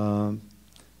 they're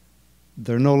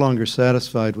no longer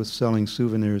satisfied with selling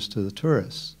souvenirs to the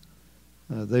tourists.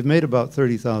 They've made about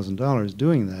 $30,000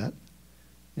 doing that,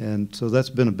 and so that's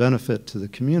been a benefit to the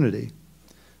community.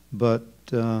 But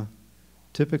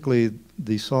typically,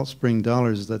 the Salt Spring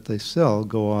dollars that they sell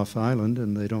go off island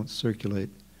and they don't circulate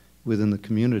within the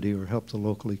community or help the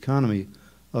local economy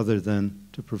other than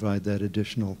to provide that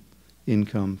additional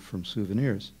income from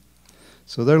souvenirs.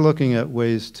 So they're looking at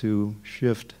ways to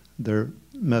shift their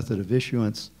method of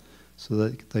issuance so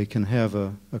that they can have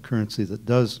a currency that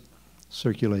does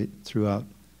circulate throughout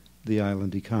the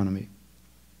island economy.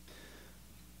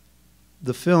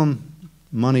 The film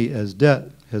Money as Debt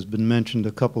has been mentioned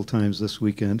a couple times this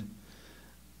weekend.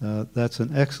 That's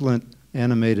an excellent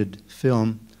animated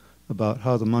film about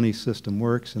how the money system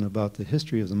works and about the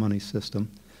history of the money system.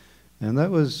 And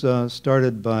that was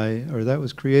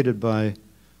created by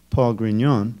Paul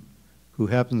Grignon, who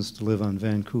happens to live on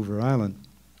Vancouver Island.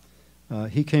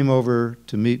 He came over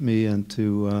to meet me and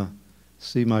to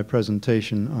see my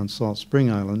presentation on Salt Spring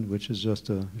Island, which is just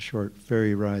a short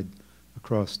ferry ride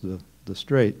across the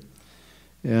strait.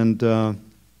 And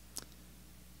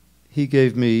he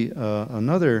gave me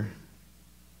another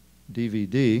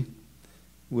DVD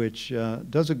which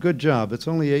does a good job. It's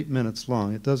only 8 minutes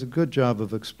long. It does a good job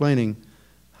of explaining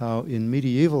how in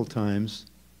medieval times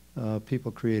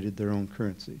people created their own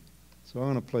currency. So I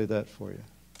want to play that for you.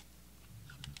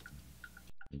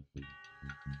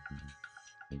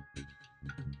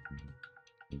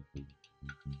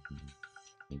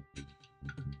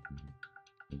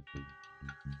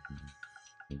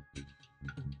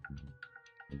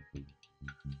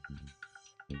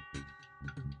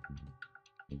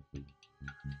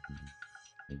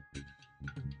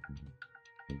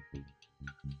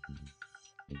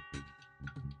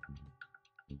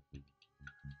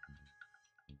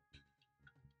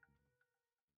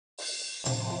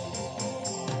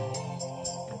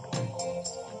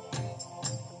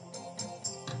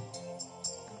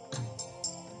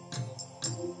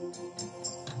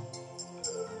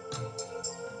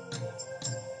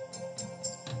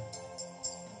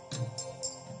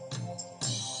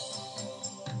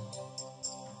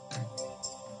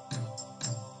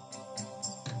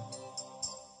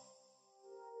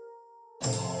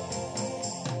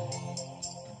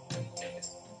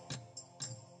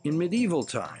 In medieval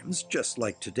times, just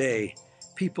like today,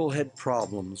 people had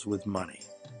problems with money.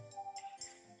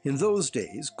 In those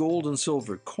days, gold and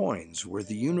silver coins were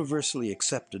the universally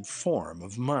accepted form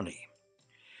of money.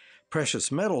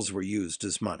 Precious metals were used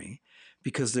as money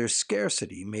because their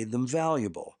scarcity made them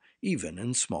valuable, even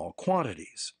in small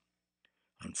quantities.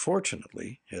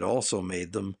 Unfortunately, it also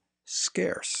made them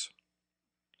scarce.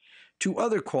 Two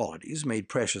other qualities made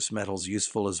precious metals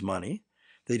useful as money.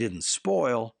 They didn't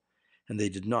spoil, and they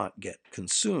did not get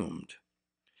consumed.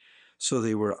 So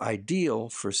they were ideal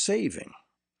for saving.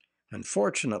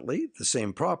 Unfortunately, the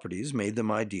same properties made them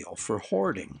ideal for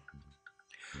hoarding.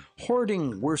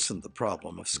 Hoarding worsened the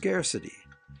problem of scarcity.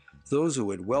 Those who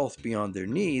had wealth beyond their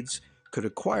needs could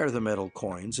acquire the metal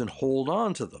coins and hold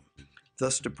on to them,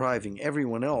 thus depriving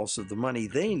everyone else of the money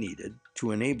they needed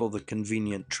to enable the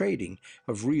convenient trading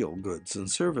of real goods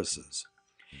and services.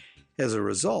 As a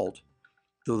result,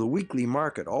 though the weekly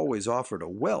market always offered a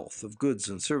wealth of goods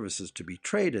and services to be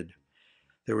traded,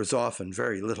 There was often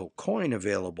very little coin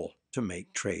available to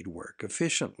make trade work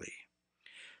efficiently.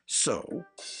 So,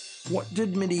 what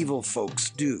did medieval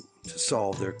folks do to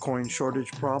solve their coin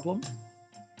shortage problem?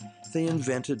 They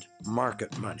invented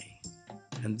market money,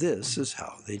 and this is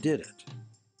how they did it.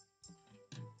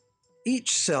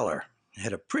 Each seller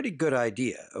had a pretty good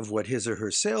idea of what his or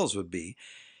her sales would be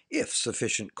if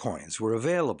sufficient coins were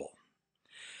available.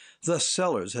 Thus,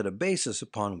 sellers had a basis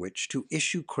upon which to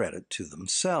issue credit to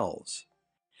themselves.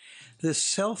 This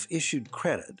self-issued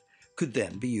credit could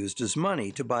then be used as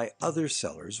money to buy other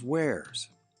sellers' wares.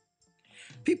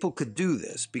 People could do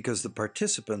this because the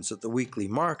participants at the weekly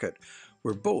market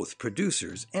were both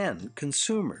producers and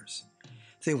consumers.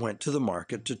 They went to the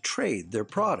market to trade their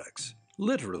products,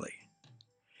 literally.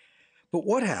 But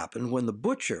what happened when the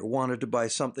butcher wanted to buy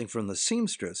something from the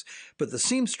seamstress, but the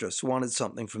seamstress wanted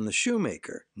something from the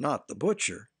shoemaker, not the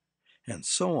butcher, and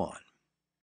so on?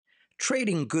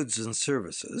 Trading goods and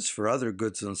services for other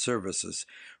goods and services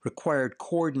required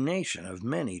coordination of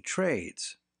many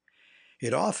trades.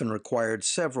 It often required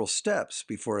several steps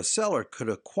before a seller could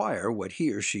acquire what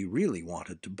he or she really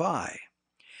wanted to buy.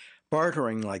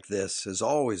 Bartering like this has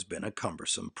always been a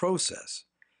cumbersome process.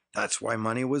 That's why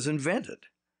money was invented.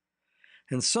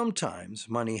 And sometimes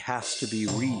money has to be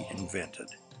reinvented.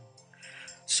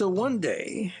 So one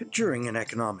day, during an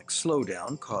economic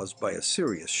slowdown caused by a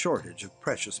serious shortage of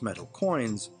precious metal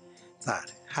coins,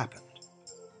 that happened.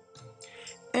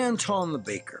 Anton the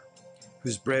baker,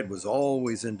 whose bread was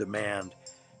always in demand,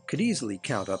 could easily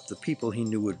count up the people he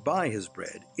knew would buy his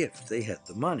bread if they had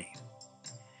the money.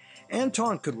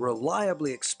 Anton could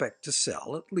reliably expect to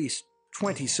sell at least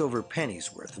 20 silver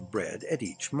pennies worth of bread at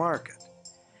each market.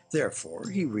 Therefore,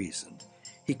 he reasoned,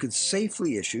 he could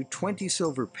safely issue 20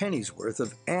 silver pennies worth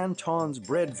of Anton's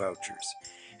bread vouchers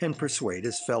and persuade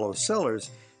his fellow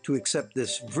sellers to accept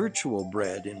this virtual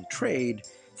bread in trade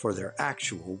for their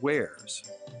actual wares.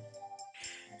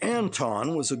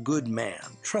 Anton was a good man,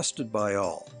 trusted by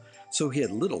all, so he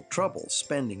had little trouble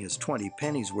spending his 20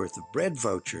 pennies worth of bread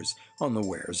vouchers on the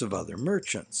wares of other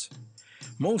merchants.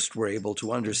 Most were able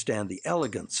to understand the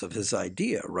elegance of his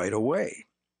idea right away.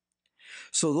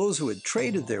 So those who had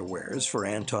traded their wares for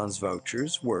Anton's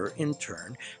vouchers were, in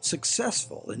turn,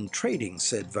 successful in trading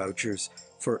said vouchers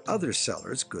for other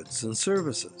sellers' goods and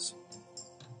services.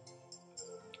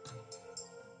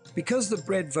 Because the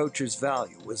bread voucher's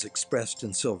value was expressed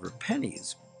in silver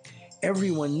pennies,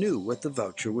 everyone knew what the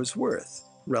voucher was worth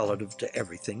relative to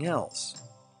everything else.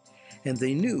 And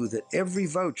they knew that every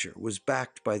voucher was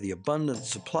backed by the abundant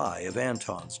supply of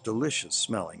Anton's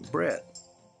delicious-smelling bread.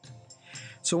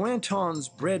 So Anton's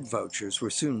bread vouchers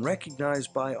were soon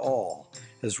recognized by all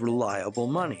as reliable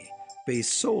money,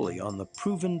 based solely on the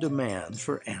proven demand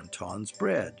for Anton's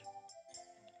bread.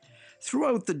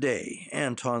 Throughout the day,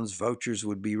 Anton's vouchers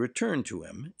would be returned to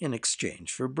him in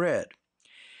exchange for bread.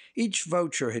 Each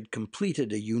voucher had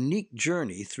completed a unique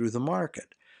journey through the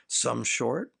market, some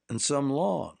short and some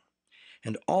long.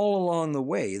 And all along the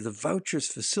way, the vouchers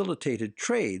facilitated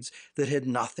trades that had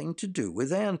nothing to do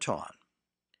with Anton.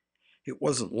 It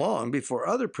wasn't long before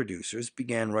other producers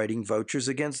began writing vouchers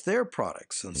against their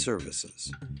products and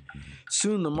services.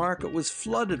 Soon the market was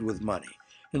flooded with money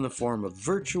in the form of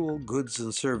virtual goods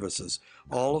and services,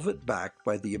 all of it backed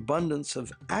by the abundance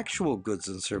of actual goods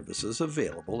and services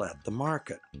available at the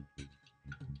market.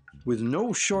 With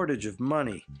no shortage of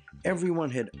money,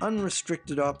 everyone had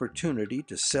unrestricted opportunity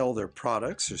to sell their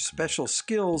products or special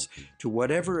skills to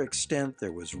whatever extent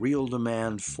there was real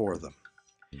demand for them.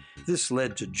 This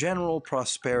led to general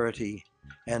prosperity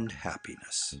and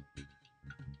happiness.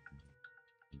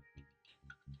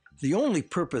 The only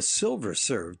purpose silver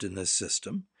served in this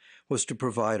system was to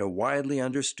provide a widely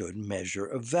understood measure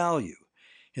of value,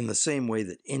 in the same way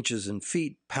that inches and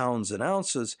feet, pounds and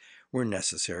ounces were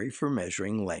necessary for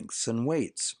measuring lengths and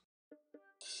weights.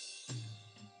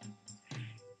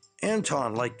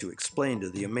 Anton liked to explain to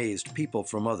the amazed people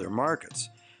from other markets,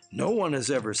 no one has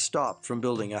ever stopped from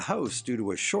building a house due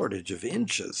to a shortage of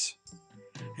inches.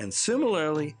 And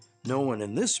similarly, no one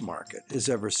in this market has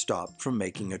ever stopped from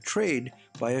making a trade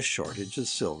by a shortage of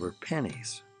silver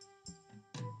pennies.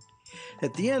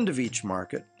 At the end of each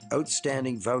market,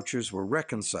 outstanding vouchers were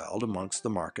reconciled amongst the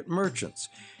market merchants,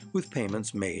 with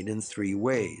payments made in 3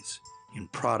 ways: in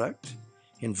product,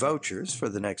 in vouchers for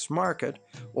the next market,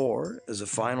 or, as a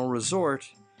final resort,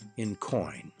 in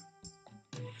coin.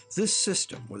 This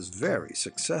system was very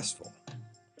successful.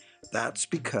 That's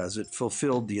because it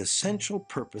fulfilled the essential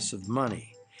purpose of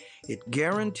money. It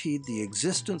guaranteed the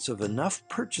existence of enough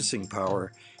purchasing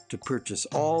power to purchase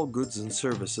all goods and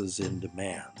services in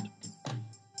demand.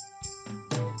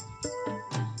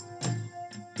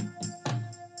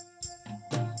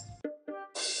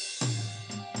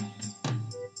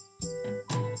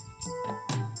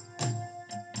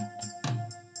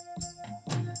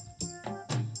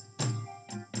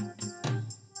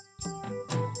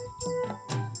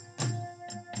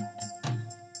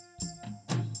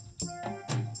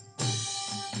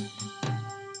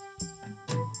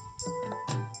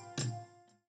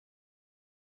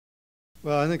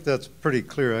 Well, I think that's a pretty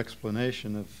clear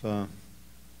explanation of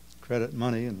credit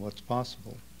money and what's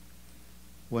possible.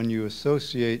 When you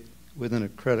associate within a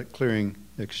credit clearing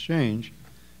exchange,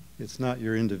 it's not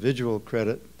your individual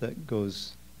credit that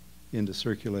goes into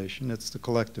circulation, it's the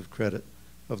collective credit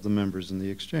of the members in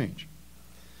the exchange.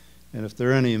 And if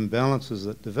there are any imbalances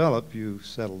that develop, you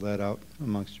settle that out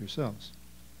amongst yourselves.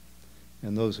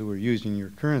 And those who are using your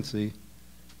currency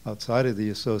outside of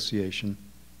the association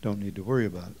don't need to worry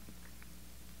about it.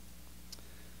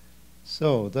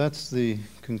 So that's the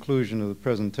conclusion of the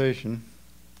presentation.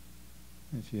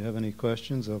 If you have any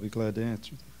questions, I'll be glad to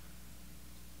answer them.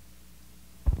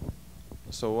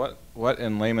 So what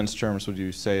in layman's terms would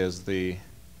you say is the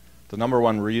number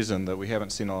one reason that we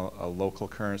haven't seen a local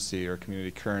currency or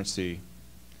community currency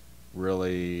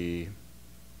really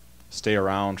stay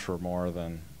around for more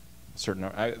than a certain,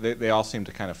 they all seem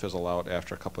to kind of fizzle out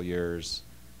after a couple years.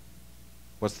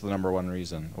 What's the number one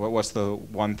reason? What's the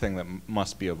one thing that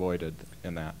must be avoided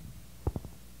in that?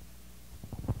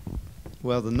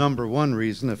 Well, the number one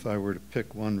reason, if I were to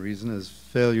pick one reason, is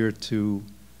failure to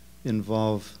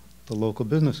involve the local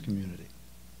business community.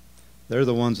 They're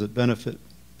the ones that benefit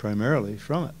primarily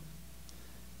from it.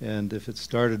 And if it's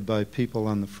started by people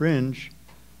on the fringe,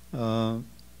 you're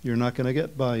not going to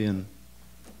get buy-in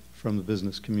from the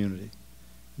business community.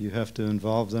 You have to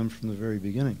involve them from the very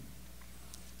beginning.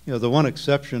 You know, the one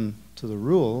exception to the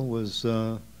rule was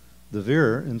the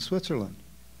Veer in Switzerland.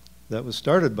 That was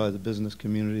started by the business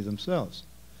community themselves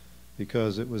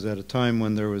because it was at a time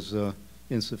when there was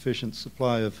insufficient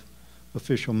supply of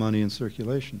official money in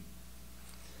circulation.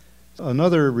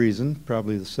 Another reason,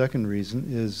 probably the second reason,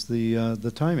 is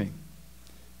the timing.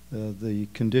 The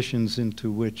conditions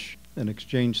into which an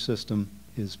exchange system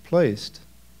is placed.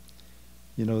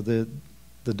 You know, the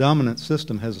dominant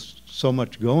system has so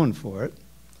much going for it.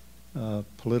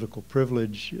 Political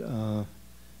privilege,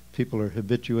 people are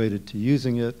habituated to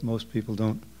using it. Most people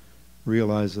don't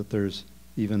realize that there's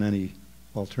even any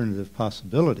alternative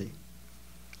possibility.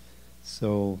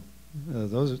 So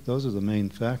those are the main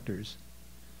factors.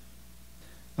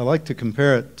 I like to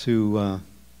compare it to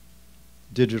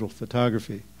digital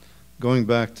photography. Going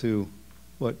back to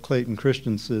what Clayton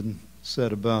Christensen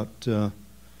said about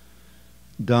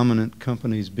dominant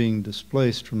companies being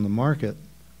displaced from the market.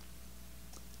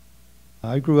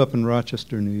 I grew up in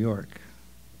Rochester, New York.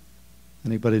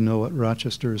 Anybody know what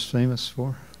Rochester is famous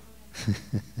for?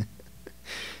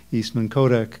 Eastman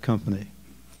Kodak Company.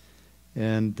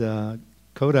 And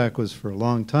Kodak was for a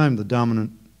long time the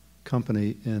dominant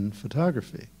company in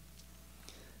photography.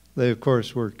 They, of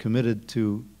course, were committed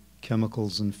to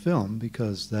chemicals and film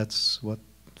because that's what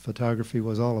photography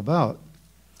was all about.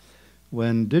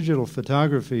 When digital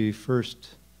photography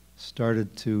first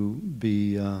started to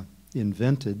be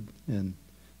invented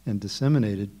and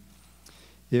disseminated,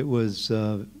 it was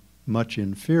much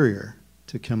inferior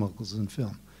to chemicals and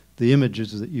film. The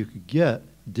images that you could get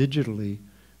digitally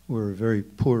were very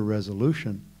poor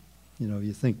resolution. You know,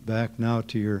 you think back now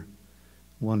to your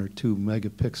 1 or 2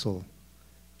 megapixel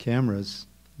cameras.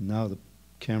 Now the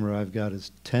camera I've got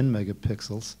is 10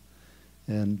 megapixels,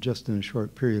 and just in a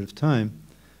short period of time,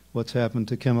 what's happened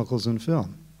to chemicals and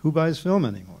film? Who buys film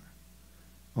anymore?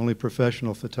 Only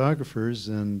professional photographers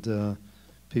and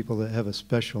people that have a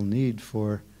special need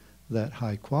for that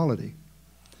high quality.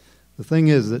 The thing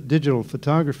is that digital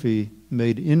photography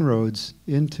made inroads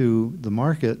into the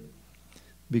market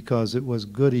because it was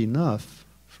good enough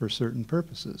for certain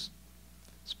purposes,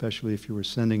 especially if you were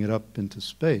sending it up into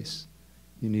space.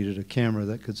 You needed a camera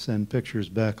that could send pictures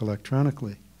back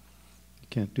electronically. You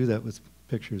can't do that with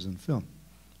pictures and film.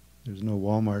 There's no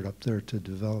Walmart up there to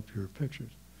develop your pictures.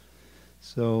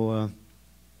 So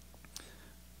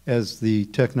as the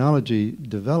technology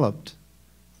developed,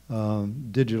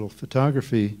 digital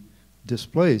photography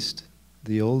displaced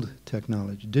the old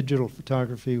technology. Digital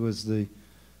photography was the,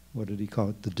 what did he call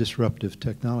it, the disruptive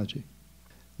technology.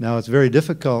 Now it's very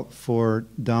difficult for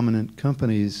dominant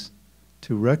companies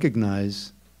to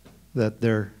recognize that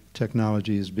their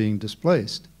technology is being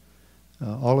displaced.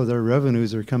 All of their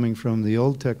revenues are coming from the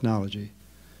old technology,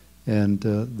 and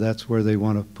that's where they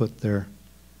want to put their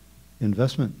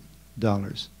investment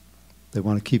dollars. They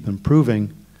want to keep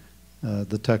improving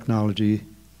the technology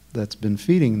that's been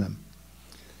feeding them.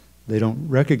 They don't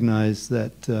recognize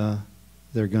that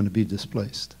they're going to be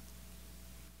displaced.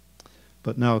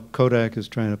 But now Kodak is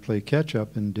trying to play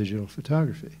catch-up in digital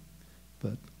photography.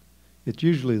 But it's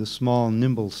usually the small,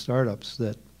 nimble startups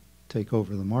that take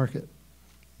over the market,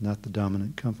 not the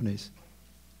dominant companies.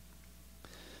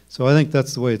 So I think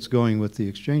that's the way it's going with the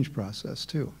exchange process,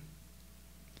 too.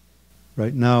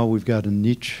 Right now, we've got a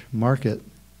niche market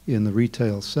in the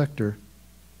retail sector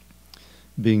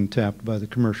being tapped by the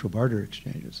commercial barter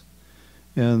exchanges.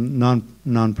 And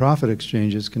non-profit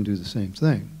exchanges can do the same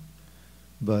thing.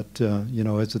 But, you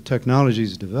know, as the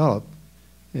technologies develop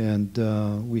and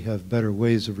we have better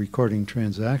ways of recording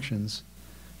transactions,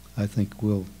 I think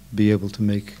we'll be able to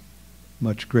make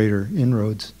much greater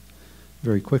inroads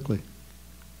very quickly.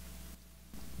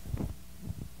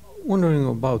 Wondering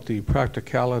about the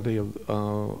practicality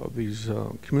of these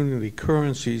community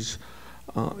currencies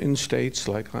in states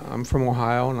like I'm from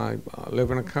Ohio, and I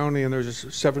live in a county, and there's a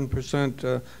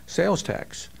 7% sales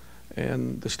tax,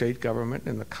 and the state government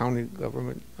and the county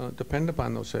government depend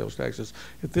upon those sales taxes.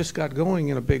 If this got going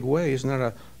in a big way, isn't that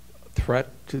a threat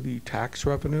to the tax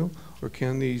revenue, or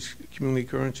can these community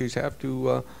currencies have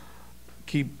to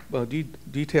keep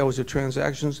details of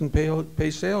transactions and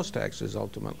pay sales taxes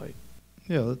ultimately?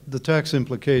 Yeah, the tax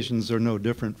implications are no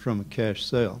different from a cash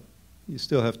sale. You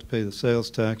still have to pay the sales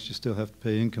tax, you still have to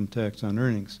pay income tax on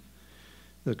earnings.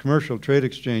 The commercial trade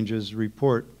exchanges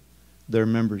report their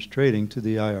members' trading to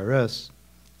the IRS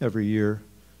every year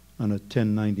on a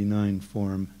 1099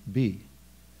 Form B.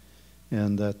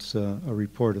 And that's a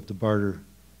report of the barter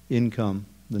income,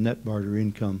 the net barter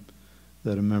income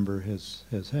that a member has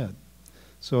had.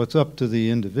 So it's up to the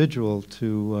individual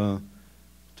to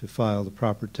file the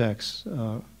proper tax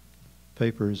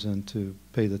papers and to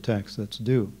pay the tax that's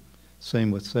due. Same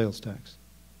with sales tax.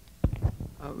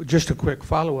 Just a quick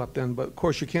follow-up then, but of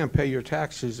course you can't pay your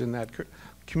taxes in that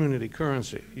community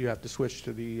currency. You have to switch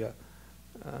to the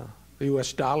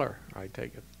U.S. dollar, I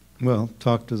take it. Well,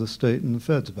 talk to the state and the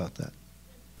feds about that.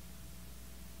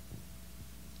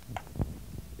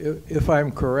 If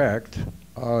I'm correct,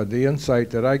 the insight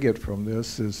that I get from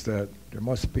this is that there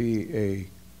must be a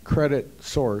credit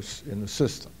source in the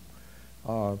system.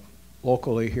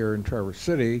 Locally here in Traverse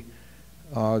City,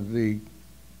 the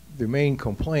main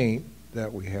complaint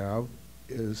that we have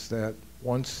is that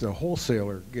once the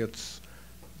wholesaler gets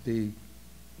the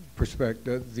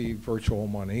virtual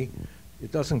money,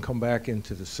 it doesn't come back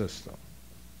into the system.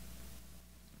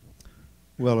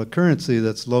 Well, a currency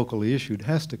that's locally issued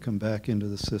has to come back into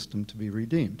the system to be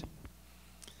redeemed.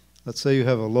 Let's say you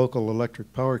have a local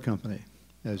electric power company,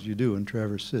 as you do in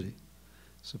Traverse City.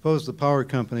 Suppose the power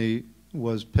company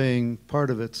was paying part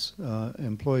of its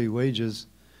employee wages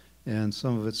and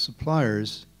some of its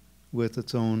suppliers with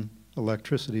its own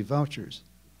electricity vouchers.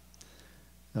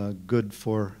 Good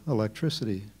for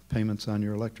electricity, payments on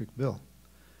your electric bill.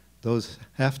 Those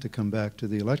have to come back to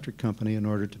the electric company in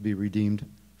order to be redeemed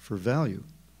for value.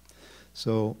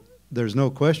 So there's no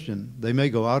question, they may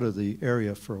go out of the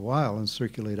area for a while and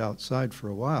circulate outside for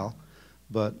a while,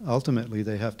 but ultimately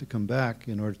they have to come back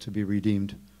in order to be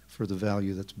redeemed for the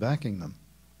value that's backing them.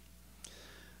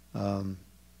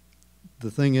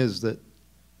 The thing is that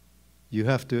you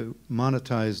have to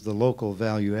monetize the local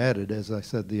value added, as I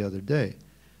said the other day.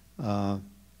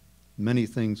 Many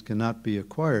things cannot be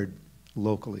acquired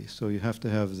locally, so you have to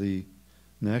have the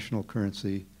national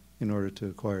currency in order to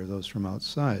acquire those from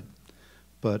outside.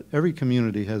 But every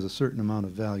community has a certain amount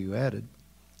of value added,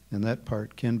 and that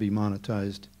part can be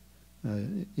monetized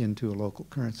into a local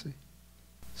currency.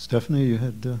 Stephanie, you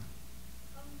had...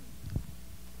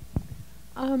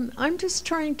 I'm just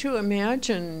trying to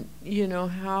imagine, you know,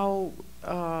 how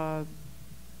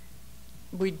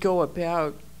we'd go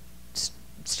about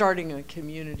starting a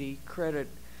community credit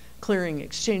clearing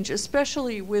exchange,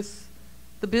 especially with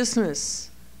the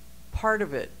business part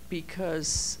of it,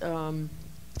 because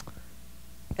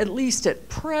at least at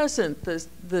present,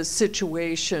 the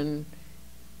situation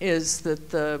is that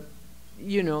the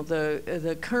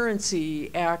currency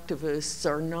activists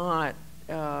are not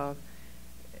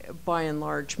by and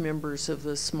large members of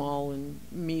the small and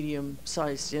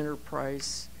medium-sized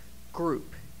enterprise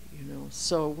group, you know.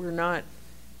 So we're not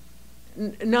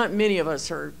many of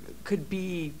us could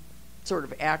be sort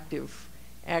of active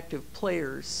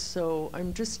players. So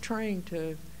I'm just trying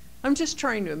to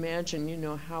imagine, you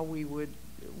know, how we would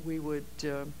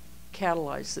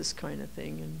catalyze this kind of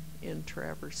thing in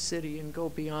Traverse City and go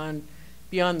beyond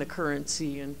the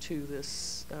currency into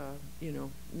this you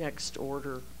know, next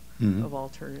order of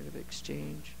alternative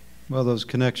exchange. Well, those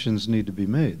connections need to be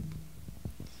made.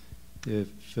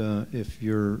 If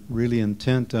you're really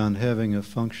intent on having a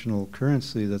functional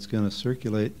currency that's going to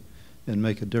circulate and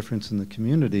make a difference in the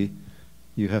community,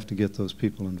 you have to get those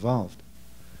people involved.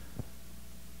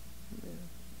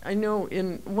 I know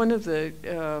in one of the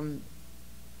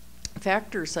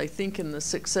factors, I think, in the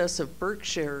success of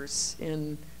Berkshire's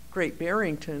in Great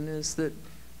Barrington is that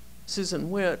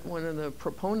Susan Witt, one of the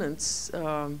proponents,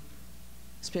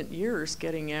 spent years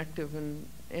getting active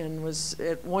and was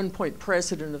at one point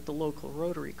president of the local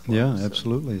Rotary Club. Yeah, so,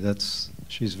 absolutely.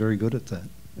 She's very good at that.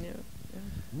 Yeah,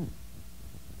 yeah.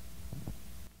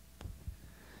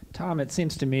 Tom, it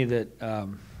seems to me that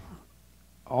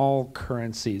all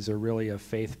currencies are really a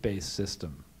faith-based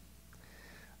system.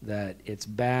 That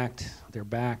they're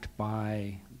backed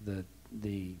by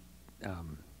the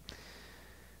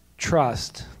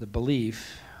trust, the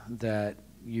belief that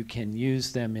you can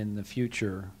use them in the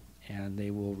future and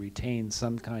they will retain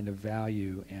some kind of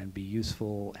value and be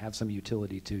useful, have some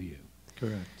utility to you.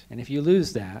 Correct. And if you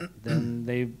lose that, then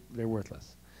they're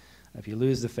worthless. If you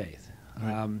lose the faith.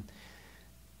 Right.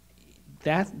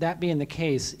 That being the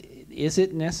case, is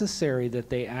it necessary that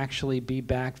they actually be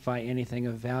backed by anything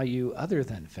of value other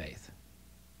than faith?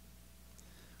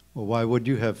 Well, why would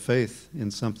you have faith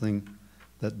in something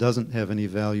that doesn't have any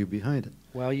value behind it?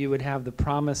 Well, you would have the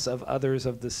promise of others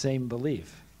of the same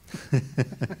belief.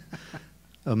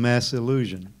 A mass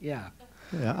illusion. Yeah.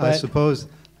 Yeah, I suppose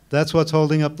that's what's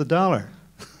holding up the dollar.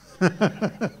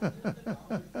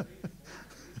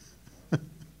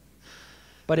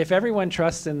 But if everyone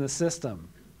trusts in the system,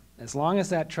 as long as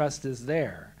that trust is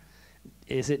there,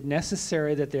 is it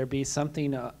necessary that there be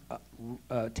something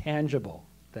tangible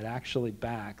that actually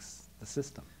backs the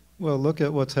system? Well, look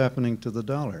at what's happening to the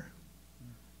dollar.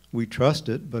 We trust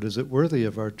it, but is it worthy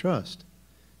of our trust?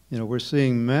 You know, we're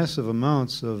seeing massive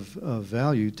amounts of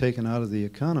value taken out of the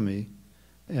economy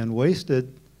and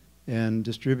wasted and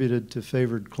distributed to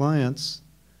favored clients.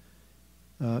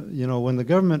 You know, when the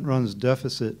government runs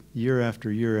deficit year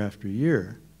after year after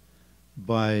year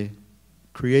by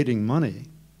creating money,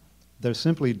 they're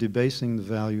simply debasing the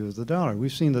value of the dollar.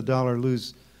 We've seen the dollar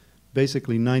lose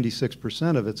basically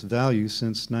 96% of its value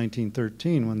since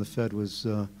 1913 when the Fed was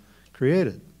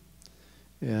created.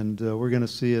 And we're going to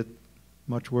see it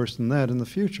much worse than that in the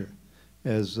future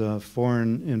as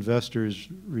foreign investors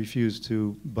refuse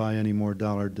to buy any more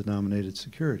dollar-denominated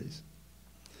securities.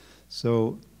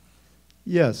 So,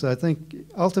 yes, I think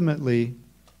ultimately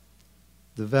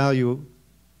the value,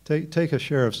 take a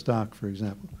share of stock, for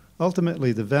example.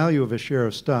 Ultimately, the value of a share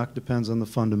of stock depends on the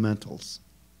fundamentals.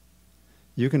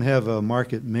 You can have a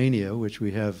market mania, which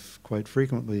we have quite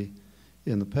frequently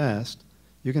in the past.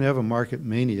 You can have a market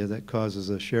mania that causes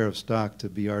a share of stock to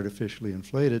be artificially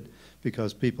inflated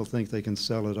because people think they can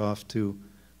sell it off to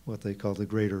what they call the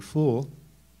greater fool.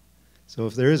 So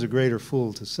if there is a greater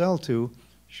fool to sell to,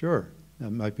 sure, that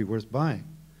might be worth buying.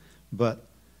 But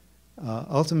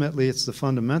ultimately, it's the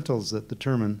fundamentals that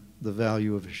determine the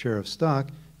value of a share of stock,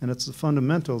 and it's the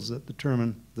fundamentals that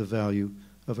determine the value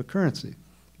of a currency,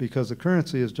 because a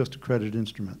currency is just a credit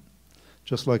instrument,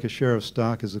 just like a share of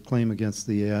stock is a claim against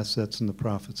the assets and the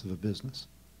profits of a business.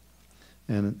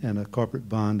 And a corporate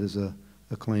bond is a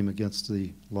claim against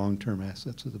the long-term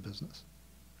assets of the business.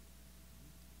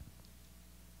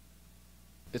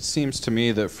 It seems to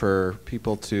me that for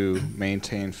people to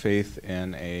maintain faith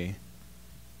in a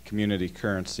community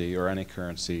currency or any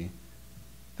currency,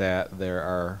 that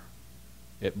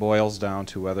it boils down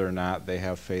to whether or not they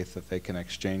have faith that they can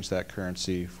exchange that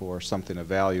currency for something of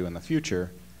value in the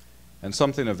future. And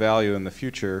something of value in the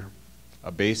future,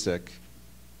 a basic,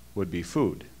 would be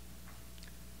food.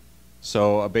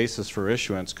 So a basis for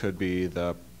issuance could be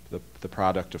the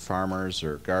product of farmers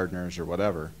or gardeners or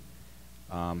whatever.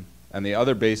 And the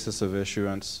other basis of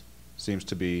issuance seems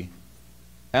to be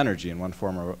energy in one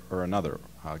form or another,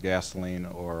 gasoline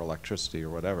or electricity or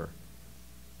whatever.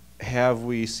 Have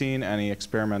we seen any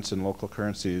experiments in local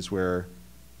currencies where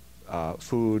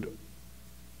food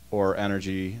or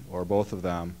energy or both of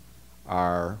them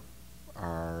are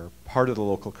part of the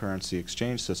local currency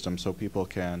exchange system, so people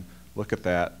can look at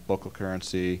that local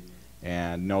currency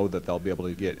and know that they'll be able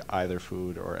to get either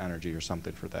food or energy or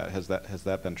something for that? Has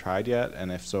that been tried yet?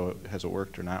 And if so, has it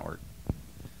worked or not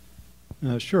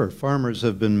worked? Sure. Farmers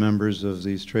have been members of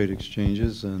these trade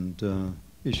exchanges and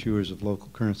issuers of local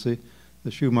currency. The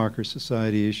Schumacher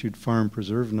Society issued farm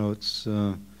preserve notes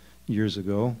years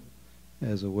ago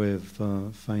as a way of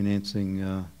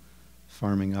financing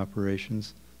farming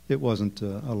operations. It wasn't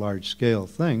a large-scale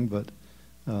thing, but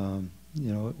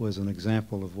you know, it was an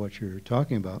example of what you're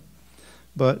talking about.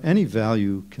 But any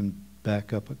value can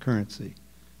back up a currency.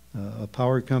 A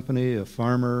power company, a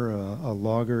farmer, a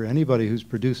logger, anybody who's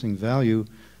producing value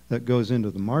that goes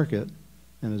into the market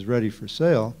and is ready for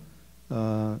sale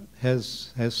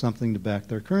has something to back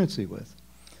their currency with.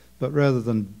 But rather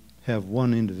than have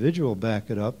one individual back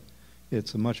it up,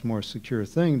 it's a much more secure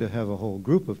thing to have a whole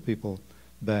group of people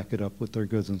back it up with their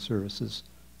goods and services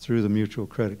through the mutual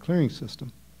credit clearing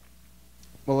system.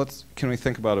 Well, can we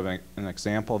think about an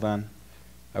example then?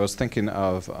 I was thinking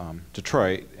of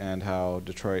Detroit and how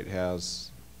Detroit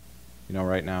has you know,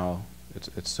 right now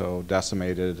it's so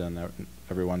decimated and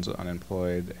everyone's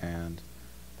unemployed, and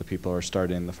the people are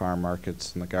starting the farm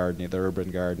markets and the gardening, the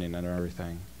urban gardening and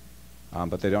everything,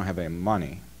 but they don't have any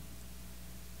money.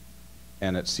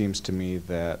 And it seems to me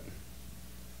that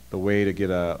the way to get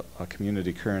a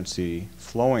community currency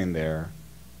flowing there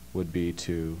would be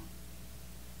to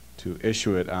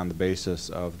issue it on the basis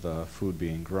of the food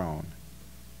being grown.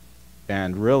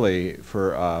 And really,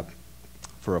 for a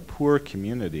poor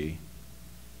community,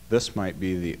 this might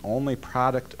be the only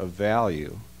product of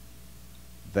value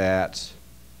that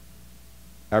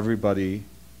everybody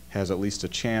has at least a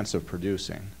chance of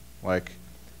producing. Like,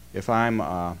 if I'm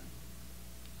a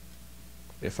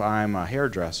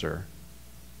hairdresser,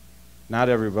 not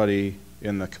everybody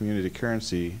in the community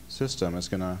currency system is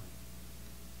going to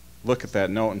look at that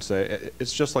note and say,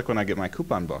 it's just like when I get my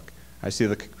coupon book. I see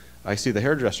the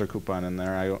hairdresser coupon in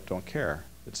there, I don't care.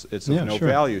 It's of no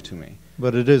value to me.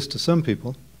 But it is to some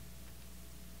people.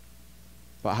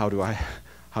 But how do I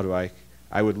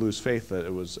would lose faith that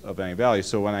it was of any value.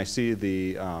 So when I see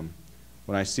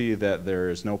that there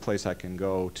is no place I can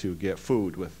go to get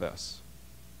food with this,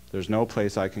 there's no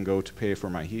place I can go to pay for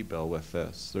my heat bill with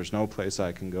this, there's no place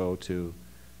I can go to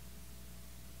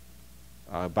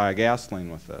buy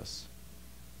gasoline with this.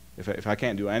 If I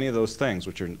can't do any of those things,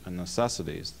 which are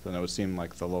necessities, then it would seem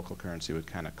like the local currency would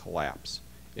kind of collapse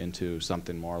into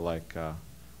something more like,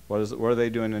 what are they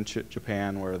doing in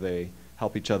Japan, where they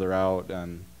help each other out,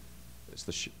 and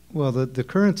it's well, the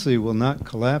currency will not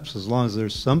collapse as long as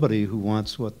there's somebody who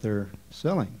wants what they're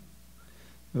selling.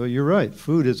 Well, you're right.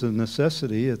 Food is a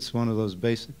necessity. It's one of those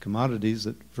basic commodities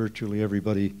that virtually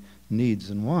everybody needs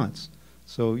and wants.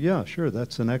 So, yeah, sure,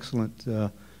 that's an excellent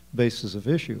basis of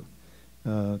issue.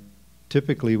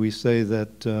 Typically, we say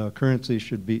that currency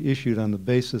should be issued on the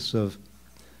basis of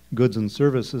goods and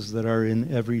services that are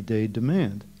in everyday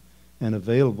demand and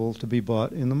available to be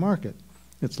bought in the market.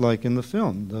 It's like in the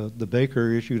film. The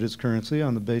baker issued his currency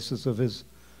on the basis of his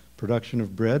production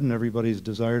of bread and everybody's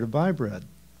desire to buy bread.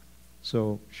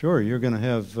 So, sure, you're going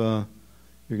to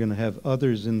have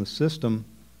others in the system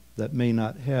that may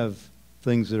not have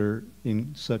things that are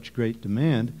in such great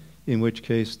demand, in which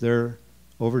case their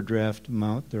overdraft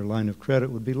amount, their line of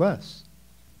credit, would be less.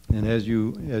 And as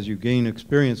you gain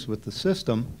experience with the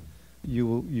system, you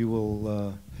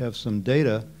will have some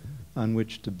data on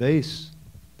which to base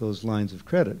those lines of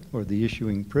credit, or the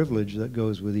issuing privilege that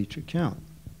goes with each account.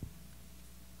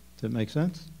 Does that make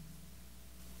sense?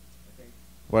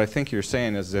 What I think you're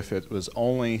saying is if it was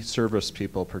only service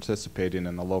people participating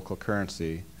in the local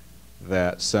currency,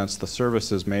 that since the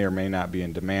services may or may not be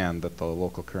in demand, that the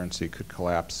local currency could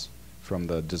collapse from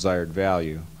the desired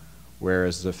value.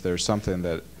 Whereas if there's something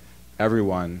that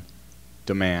everyone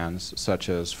demands, such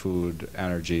as food,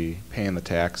 energy, paying the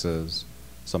taxes,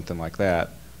 something like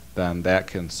that, then that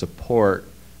can support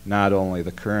not only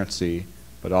the currency,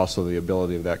 but also the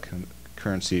ability of that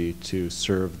currency to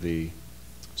serve the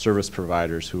service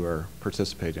providers who are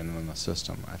participating in the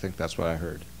system. I think that's what I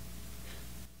heard.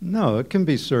 No, it can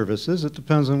be services. It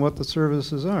depends on what the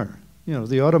services are. You know,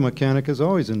 the auto mechanic is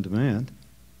always in demand.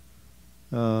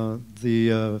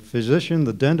 The physician,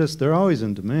 the dentist, they're always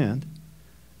in demand.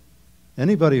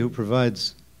 Anybody who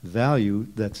provides value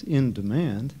that's in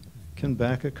demand can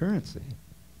back a currency.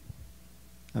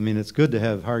 I mean, it's good to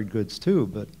have hard goods too,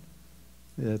 but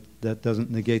that doesn't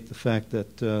negate the fact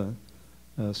that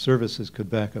services could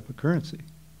back up a currency.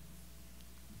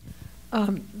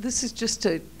 This is just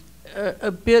a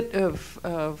bit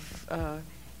of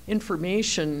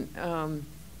information.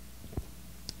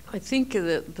 I think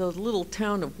that the little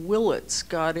town of Willits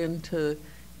got into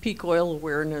peak oil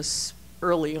awareness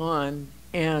early on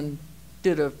and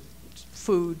did a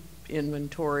food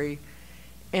inventory.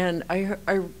 And I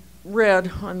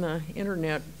read on the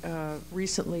internet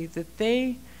recently that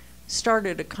they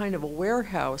started a kind of a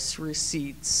warehouse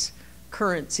receipts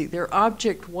currency. Their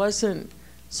object wasn't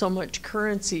so much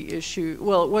currency issue,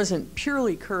 well, it wasn't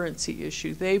purely currency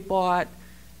issue. They bought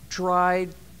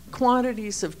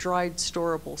quantities of dried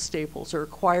storable staples, or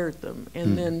acquired them,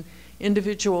 and then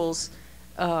individuals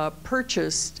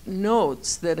purchased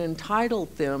notes that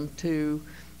entitled them to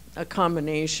a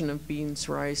combination of beans,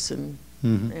 rice, and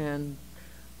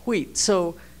wheat.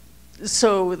 So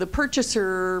the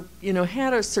purchaser, you know,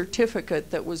 had a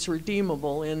certificate that was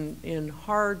redeemable in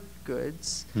hard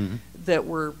goods that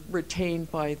were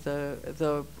retained by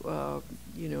the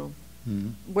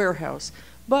warehouse.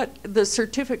 But the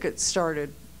certificate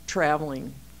started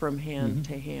traveling from hand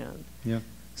to hand. Yeah.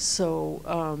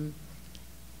 So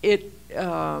it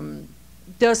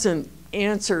doesn't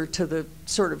answer to the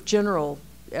sort of general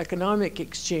economic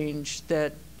exchange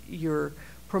that you're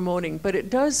promoting. But it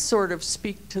does sort of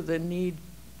speak to the need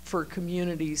for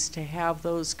communities to have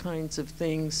those kinds of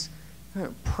things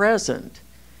present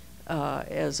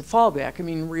as a fallback. I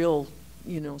mean, real,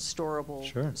 storable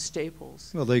Sure.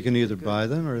 staples. Well, they can either buy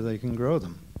them or they can grow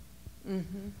them.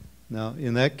 Mm-hmm. Now,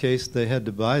 in that case, they had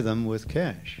to buy them with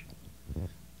cash.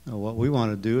 Now, what we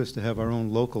want to do is to have our own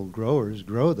local growers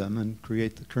grow them and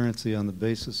create the currency on the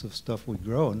basis of stuff we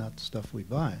grow, not the stuff we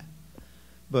buy.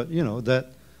 But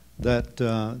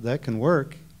that can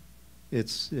work.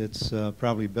 It's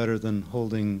probably better than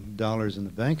holding dollars in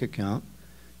the bank account,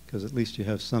 because at least you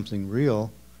have something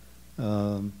real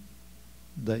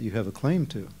that you have a claim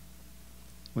to.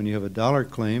 When you have a dollar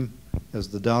claim, as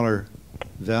the dollar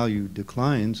value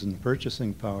declines in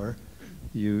purchasing power,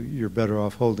 you're better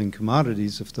off holding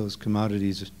commodities if those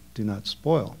commodities do not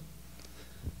spoil.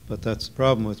 But that's the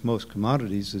problem with most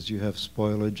commodities, is you have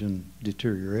spoilage and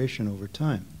deterioration over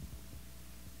time.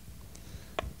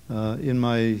 In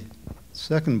my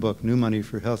second book, New Money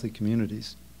for Healthy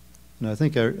Communities, and I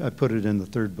think I put it in the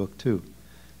third book too,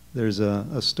 there's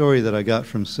a story that I got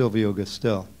from Silvio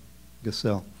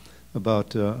Gesell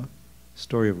about a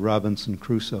story of Robinson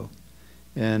Crusoe.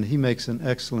 And he makes an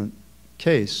excellent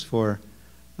case for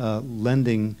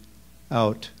lending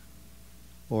out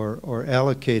or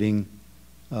allocating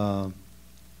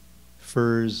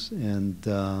furs and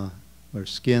or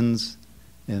skins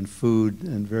and food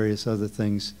and various other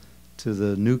things to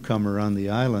the newcomer on the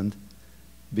island,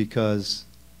 because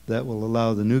that will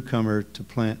allow the newcomer to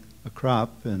plant a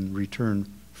crop and return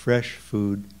fresh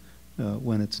food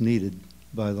when it's needed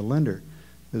by the lender.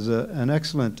 There's an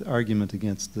excellent argument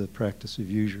against the practice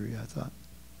of usury, I thought.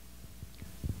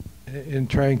 In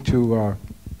trying to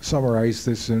summarize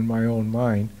this in my own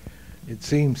mind, it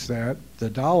seems that the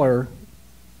dollar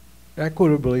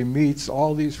equitably meets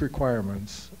all these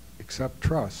requirements except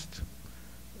trust.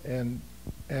 And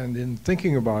in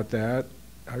thinking about that,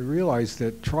 I realized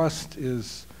that trust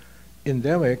is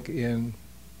endemic in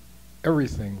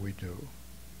everything we do.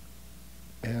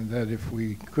 And that if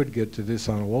we could get to this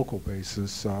on a local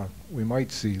basis, we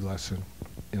might see less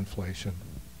inflation.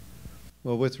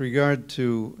 Well, with regard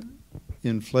to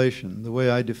inflation, the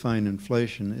way I define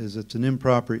inflation is it's an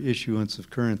improper issuance of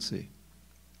currency.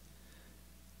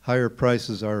 Higher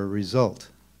prices are a result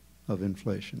of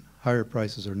inflation. Higher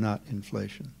prices are not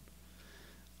inflation.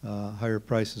 Higher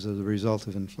prices are the result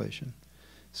of inflation.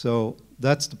 So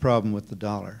that's the problem with the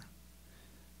dollar.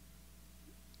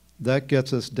 That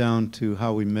gets us down to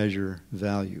how we measure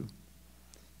value.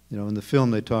 In the film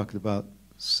they talked about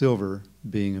silver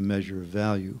being a measure of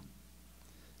value,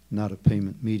 not a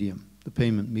payment medium. The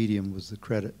payment medium was the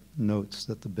credit notes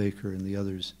that the baker and the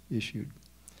others issued.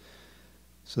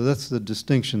 So that's the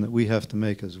distinction that we have to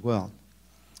make as well.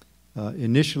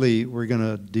 Initially, we're going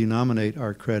to denominate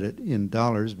our credit in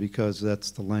dollars because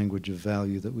that's the language of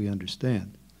value that we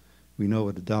understand. We know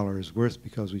what a dollar is worth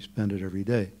because we spend it every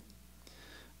day.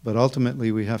 But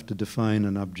ultimately, we have to define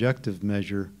an objective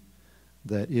measure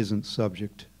that isn't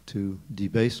subject to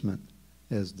debasement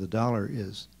as the dollar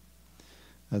is.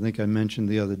 I think I mentioned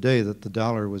the other day that the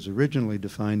dollar was originally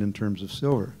defined in terms of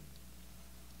silver,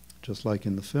 just like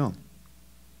in the film.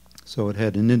 So it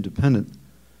had an independent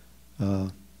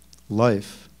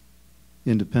life,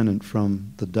 independent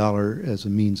from the dollar as a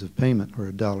means of payment or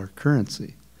a dollar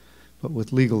currency. But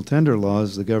with legal tender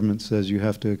laws, the government says you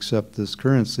have to accept this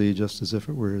currency just as if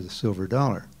it were the silver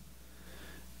dollar,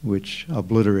 which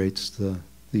obliterates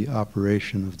the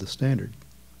operation of the standard.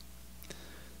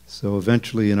 So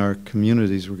eventually in our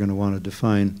communities, we're going to want to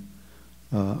define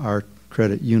our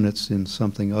credit units in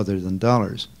something other than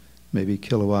dollars, maybe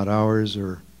kilowatt hours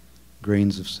or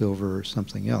grains of silver or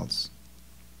something else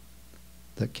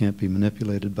that can't be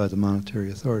manipulated by the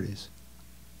monetary authorities.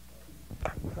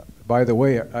 By the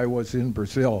way, I was in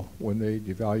Brazil when they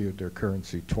devalued their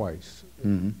currency twice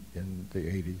in the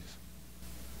 80s.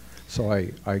 So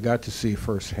I got to see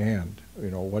firsthand,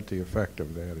 what the effect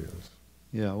of that is.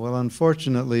 Yeah, well,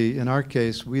 unfortunately, in our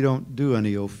case, we don't do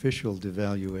any official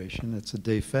devaluation. It's a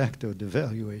de facto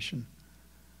devaluation.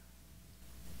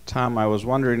 Tom, I was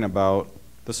wondering about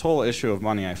this whole issue of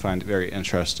money. I find very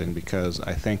interesting because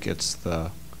I think it's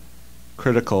the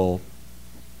critical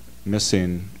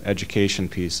missing education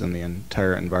piece in the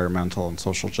entire environmental and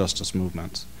social justice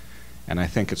movements. And I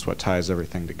think it's what ties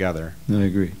everything together. I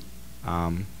agree.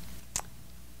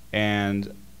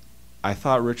 And I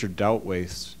thought Richard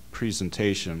Doubtwaite's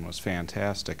presentation was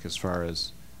fantastic as far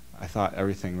as I thought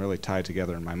everything really tied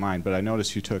together in my mind. But I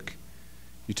noticed you took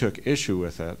issue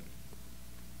with it.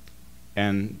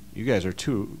 And you guys are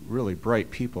two really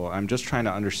bright people. I'm just trying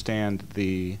to understand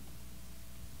the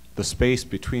the space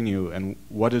between you and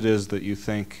what it is that you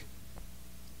think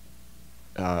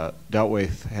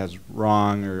Deltwaith has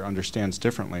wrong or understands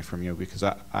differently from you, because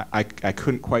I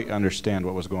couldn't quite understand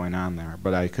what was going on there,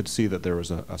 but I could see that there was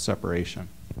a separation.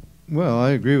 Well, I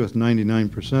agree with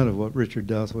 99% of what Richard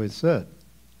Deltwaith said.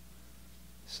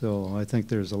 So I think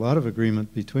there's a lot of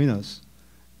agreement between us.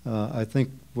 I think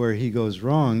where he goes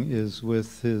wrong is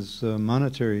with his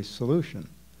monetary solution,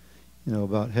 you know,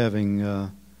 about having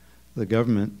the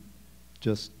government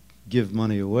just give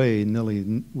money away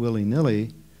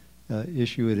willy-nilly,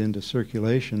 issue it into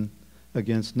circulation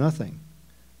against nothing.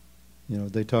 You know,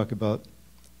 they talk about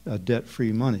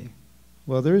debt-free money.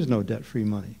 Well, there is no debt-free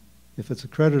money. If it's a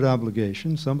credit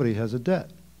obligation, somebody has a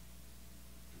debt.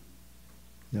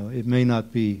 You know, it may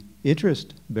not be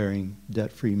interest-bearing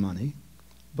debt-free money,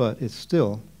 but it's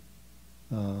still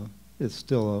a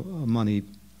money.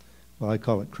 Well, I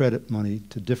call it credit money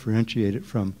to differentiate it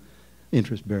from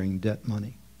interest-bearing debt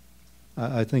money.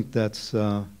 I think that's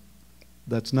not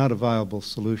a viable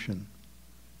solution,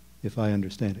 if I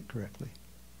understand it correctly.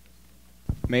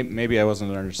 Maybe I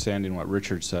wasn't understanding what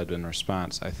Richard said in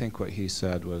response. I think what he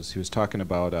said was he was talking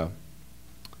about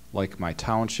like my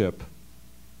township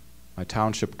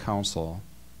council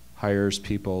hires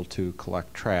people to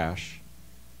collect trash,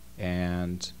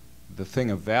 and the thing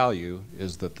of value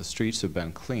is that the streets have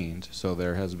been cleaned, so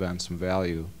there has been some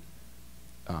value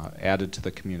added to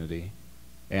the community,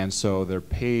 and so they're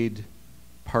paid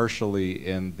partially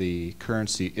in the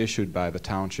currency issued by the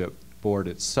township board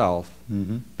itself,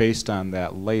 based on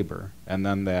that labor, and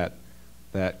then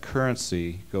that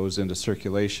currency goes into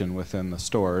circulation within the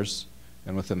stores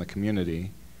and within the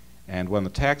community. And when the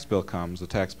tax bill comes, the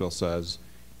tax bill says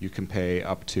you can pay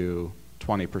up to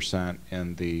 20%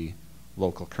 in the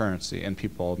local currency, and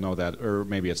people know that, or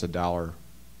maybe it's a dollar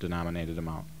denominated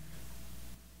amount.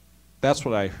 That's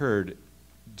what I heard.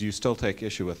 Do you still take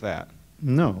issue with that?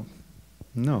 No,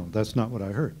 that's not what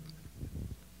I heard.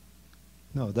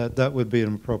 No, that would be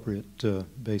an appropriate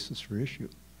basis for issue,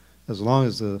 as long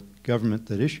as the government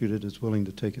that issued it is willing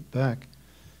to take it back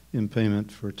in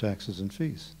payment for taxes and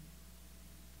fees.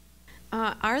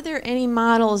 Are there any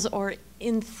models, or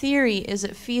in theory, is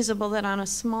it feasible that on a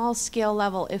small scale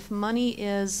level, if money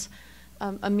is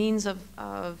a means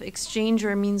of exchange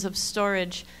or a means of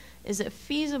storage, is it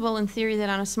feasible in theory that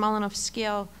on a small enough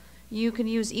scale you could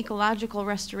use ecological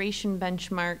restoration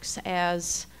benchmarks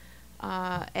as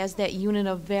that unit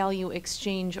of value,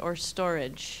 exchange, or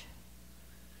storage?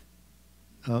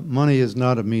 Money is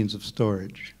not a means of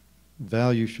storage.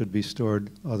 Value should be stored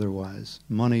otherwise.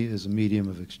 Money is a medium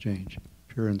of exchange,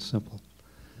 pure and simple.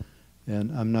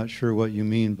 And I'm not sure what you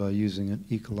mean by using an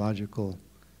ecological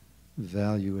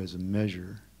value as a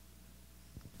measure.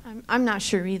 I'm not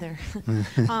sure either.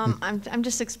 I'm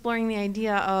just exploring the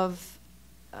idea of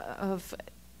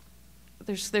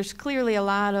there's clearly a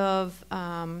lot of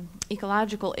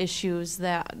ecological issues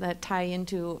that tie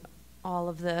into all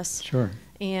of this. Sure.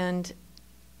 And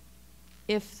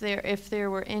if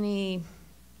there were any,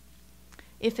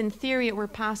 if in theory it were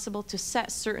possible to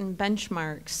set certain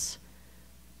benchmarks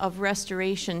of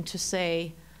restoration to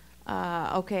say,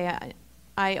 okay,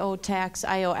 I owe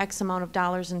X amount of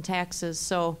dollars in taxes,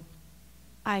 so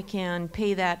I can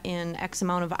pay that in X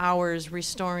amount of hours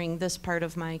restoring this part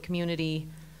of my community.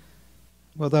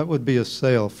 Well, that would be a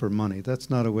sale for money. That's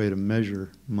not a way to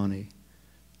measure money.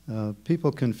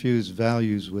 People confuse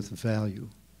values with value.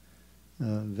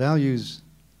 Values,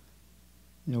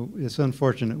 you know, it's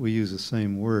unfortunate we use the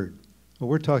same word, but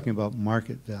we're talking about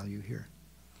market value here.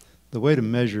 The way to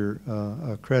measure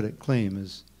a credit claim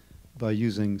is by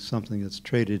using something that's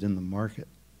traded in the market.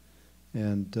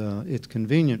 And it's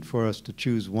convenient for us to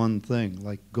choose one thing,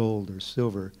 like gold or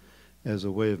silver, as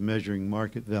a way of measuring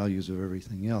market values of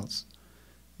everything else.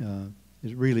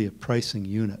 It's really a pricing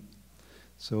unit.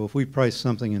 So if we price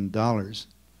something in dollars,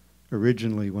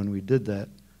 originally when we did that,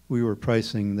 we were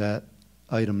pricing that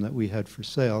item that we had for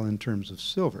sale in terms of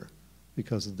silver,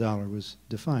 because the dollar was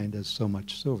defined as so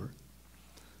much silver.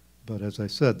 But as I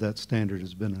said, that standard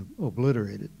has been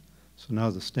obliterated. So now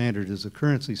the standard is a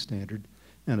currency standard,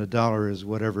 and a dollar is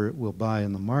whatever it will buy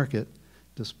in the market,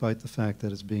 despite the fact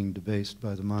that it's being debased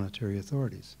by the monetary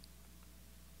authorities.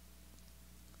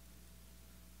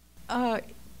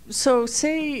 So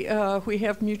say we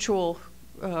have mutual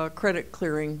credit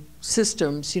clearing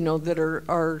systems, you know, that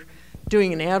are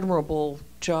doing an admirable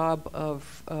job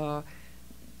of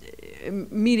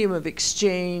medium of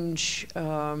exchange,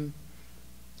 and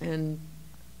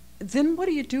then what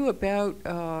do you do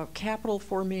about capital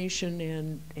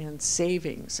formation and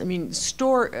savings? I mean,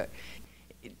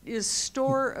 is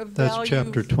store of That's value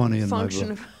chapter 20 in my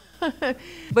book.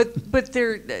 But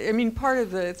there, I mean, part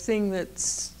of the thing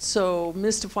that's so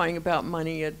mystifying about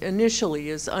money initially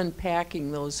is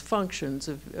unpacking those functions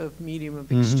of medium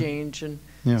of exchange and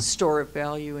store of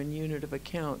value and unit of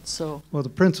account. So, well, the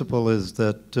principle is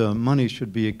that money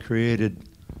should be created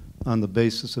on the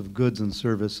basis of goods and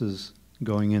services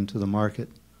going into the market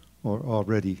or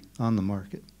already on the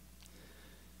market.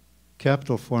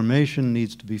 Capital formation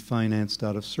needs to be financed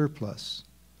out of surplus.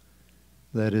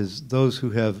 That is, those who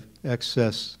have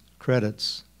excess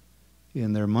credits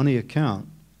in their money account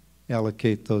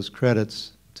allocate those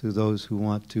credits to those who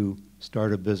want to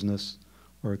start a business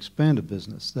or expand a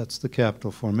business. That's the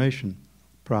capital formation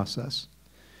process.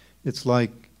 It's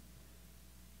like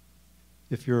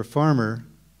if you're a farmer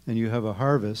and you have a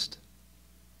harvest,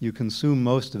 you consume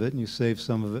most of it and you save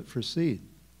some of it for seed.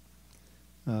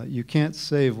 You can't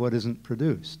save what isn't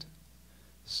produced.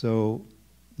 So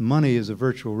money is a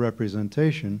virtual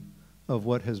representation of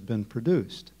what has been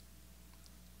produced.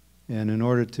 And in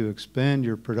order to expand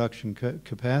your production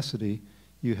capacity,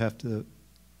 you have to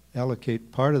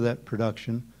allocate part of that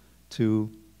production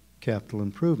to capital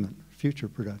improvement, future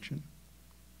production,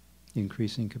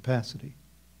 increasing capacity.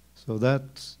 So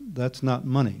that's not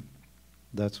money.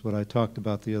 That's what I talked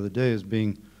about the other day as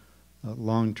being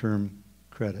long-term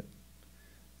credit.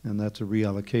 And that's a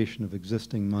reallocation of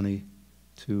existing money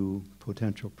to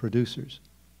potential producers.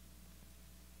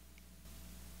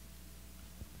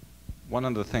 One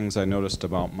of the things I noticed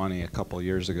about money a couple of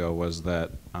years ago was that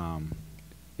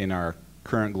in our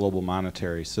current global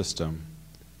monetary system,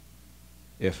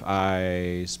 if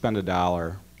I spend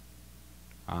 $1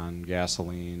 on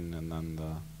gasoline and then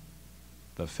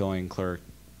the filling clerk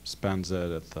spends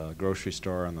it at the grocery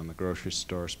store and then the grocery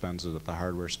store spends it at the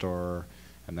hardware store,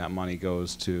 and that money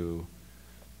goes to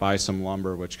buy some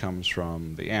lumber which comes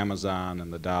from the Amazon,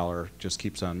 and the dollar just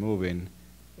keeps on moving,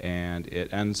 and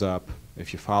it ends up,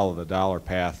 if you follow the dollar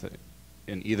path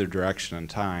in either direction in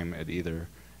time, it either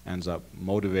ends up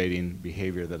motivating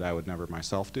behavior that I would never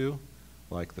myself do,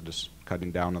 like the just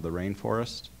cutting down of the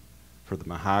rainforest for the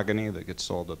mahogany that gets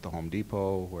sold at the Home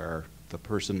Depot where the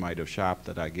person might have shopped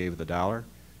that I gave the $1.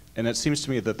 And it seems to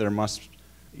me that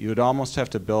you would almost have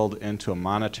to build into a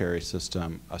monetary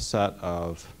system a set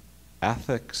of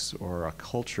ethics or a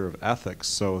culture of ethics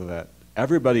so that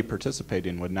everybody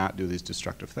participating would not do these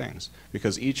destructive things.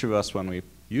 Because each of us, when we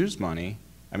use money,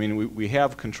 I mean, we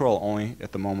have control only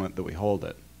at the moment that we hold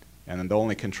it. And then the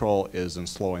only control is in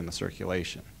slowing the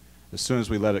circulation. As soon as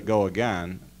we let it go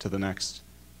again to the next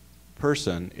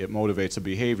person, it motivates a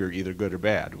behavior, either good or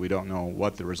bad. We don't know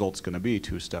what the result's going to be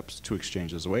 2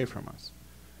 exchanges away from us.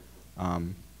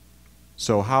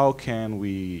 So how can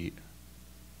we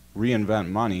reinvent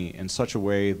money in such a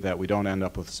way that we don't end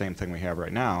up with the same thing we have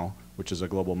right now, which is a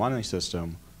global money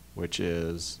system, which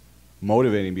is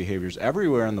motivating behaviors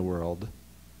everywhere in the world,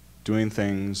 doing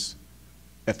things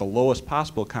at the lowest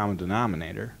possible common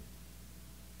denominator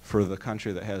for the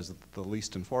country that has the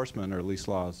least enforcement or least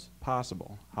laws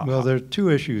possible? Well, there are 2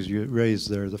 issues you raised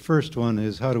there. The first one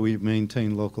is how do we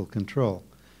maintain local control?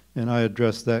 And I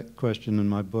addressed that question in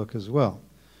my book as well.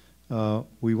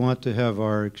 We want to have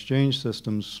our exchange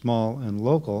systems small and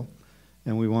local,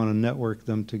 and we want to network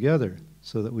them together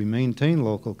so that we maintain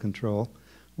local control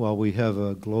while we have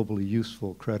a globally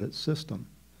useful credit system.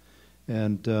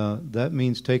 And that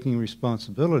means taking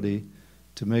responsibility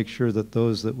to make sure that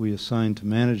those that we assign to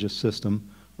manage a system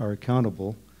are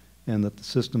accountable and that the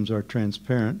systems are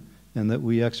transparent and that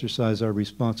we exercise our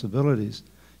responsibilities.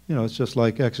 You know, it's just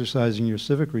like exercising your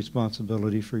civic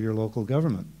responsibility for your local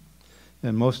government.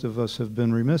 And most of us have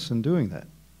been remiss in doing that.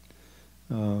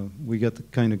 We get the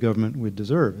kind of government we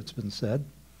deserve, it's been said.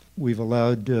 We've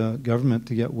allowed government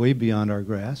to get way beyond our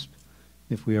grasp,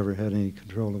 if we ever had any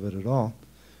control of it at all.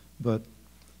 But,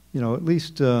 you know, at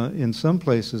least in some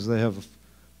places they have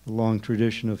a long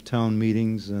tradition of town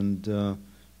meetings and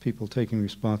people taking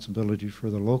responsibility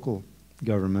for the local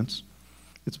governments.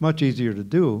 It's much easier to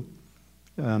do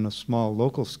on a small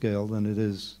local scale than it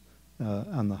is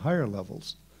on the higher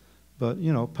levels. But,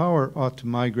 you know, power ought to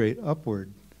migrate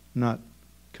upward, not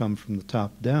come from the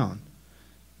top down.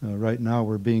 Right now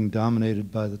we're being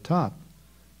dominated by the top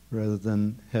rather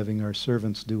than having our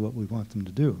servants do what we want them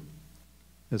to do.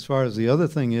 As far as the other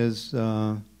thing is,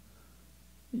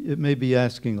 it may be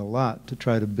asking a lot to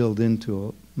try to build into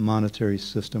a monetary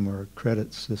system or a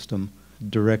credit system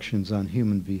directions on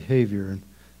human behavior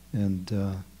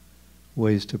and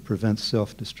ways to prevent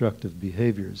self-destructive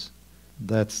behaviors.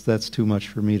 That's too much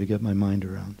for me to get my mind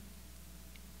around.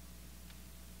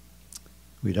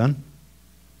 We done?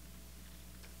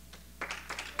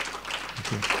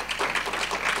 Okay.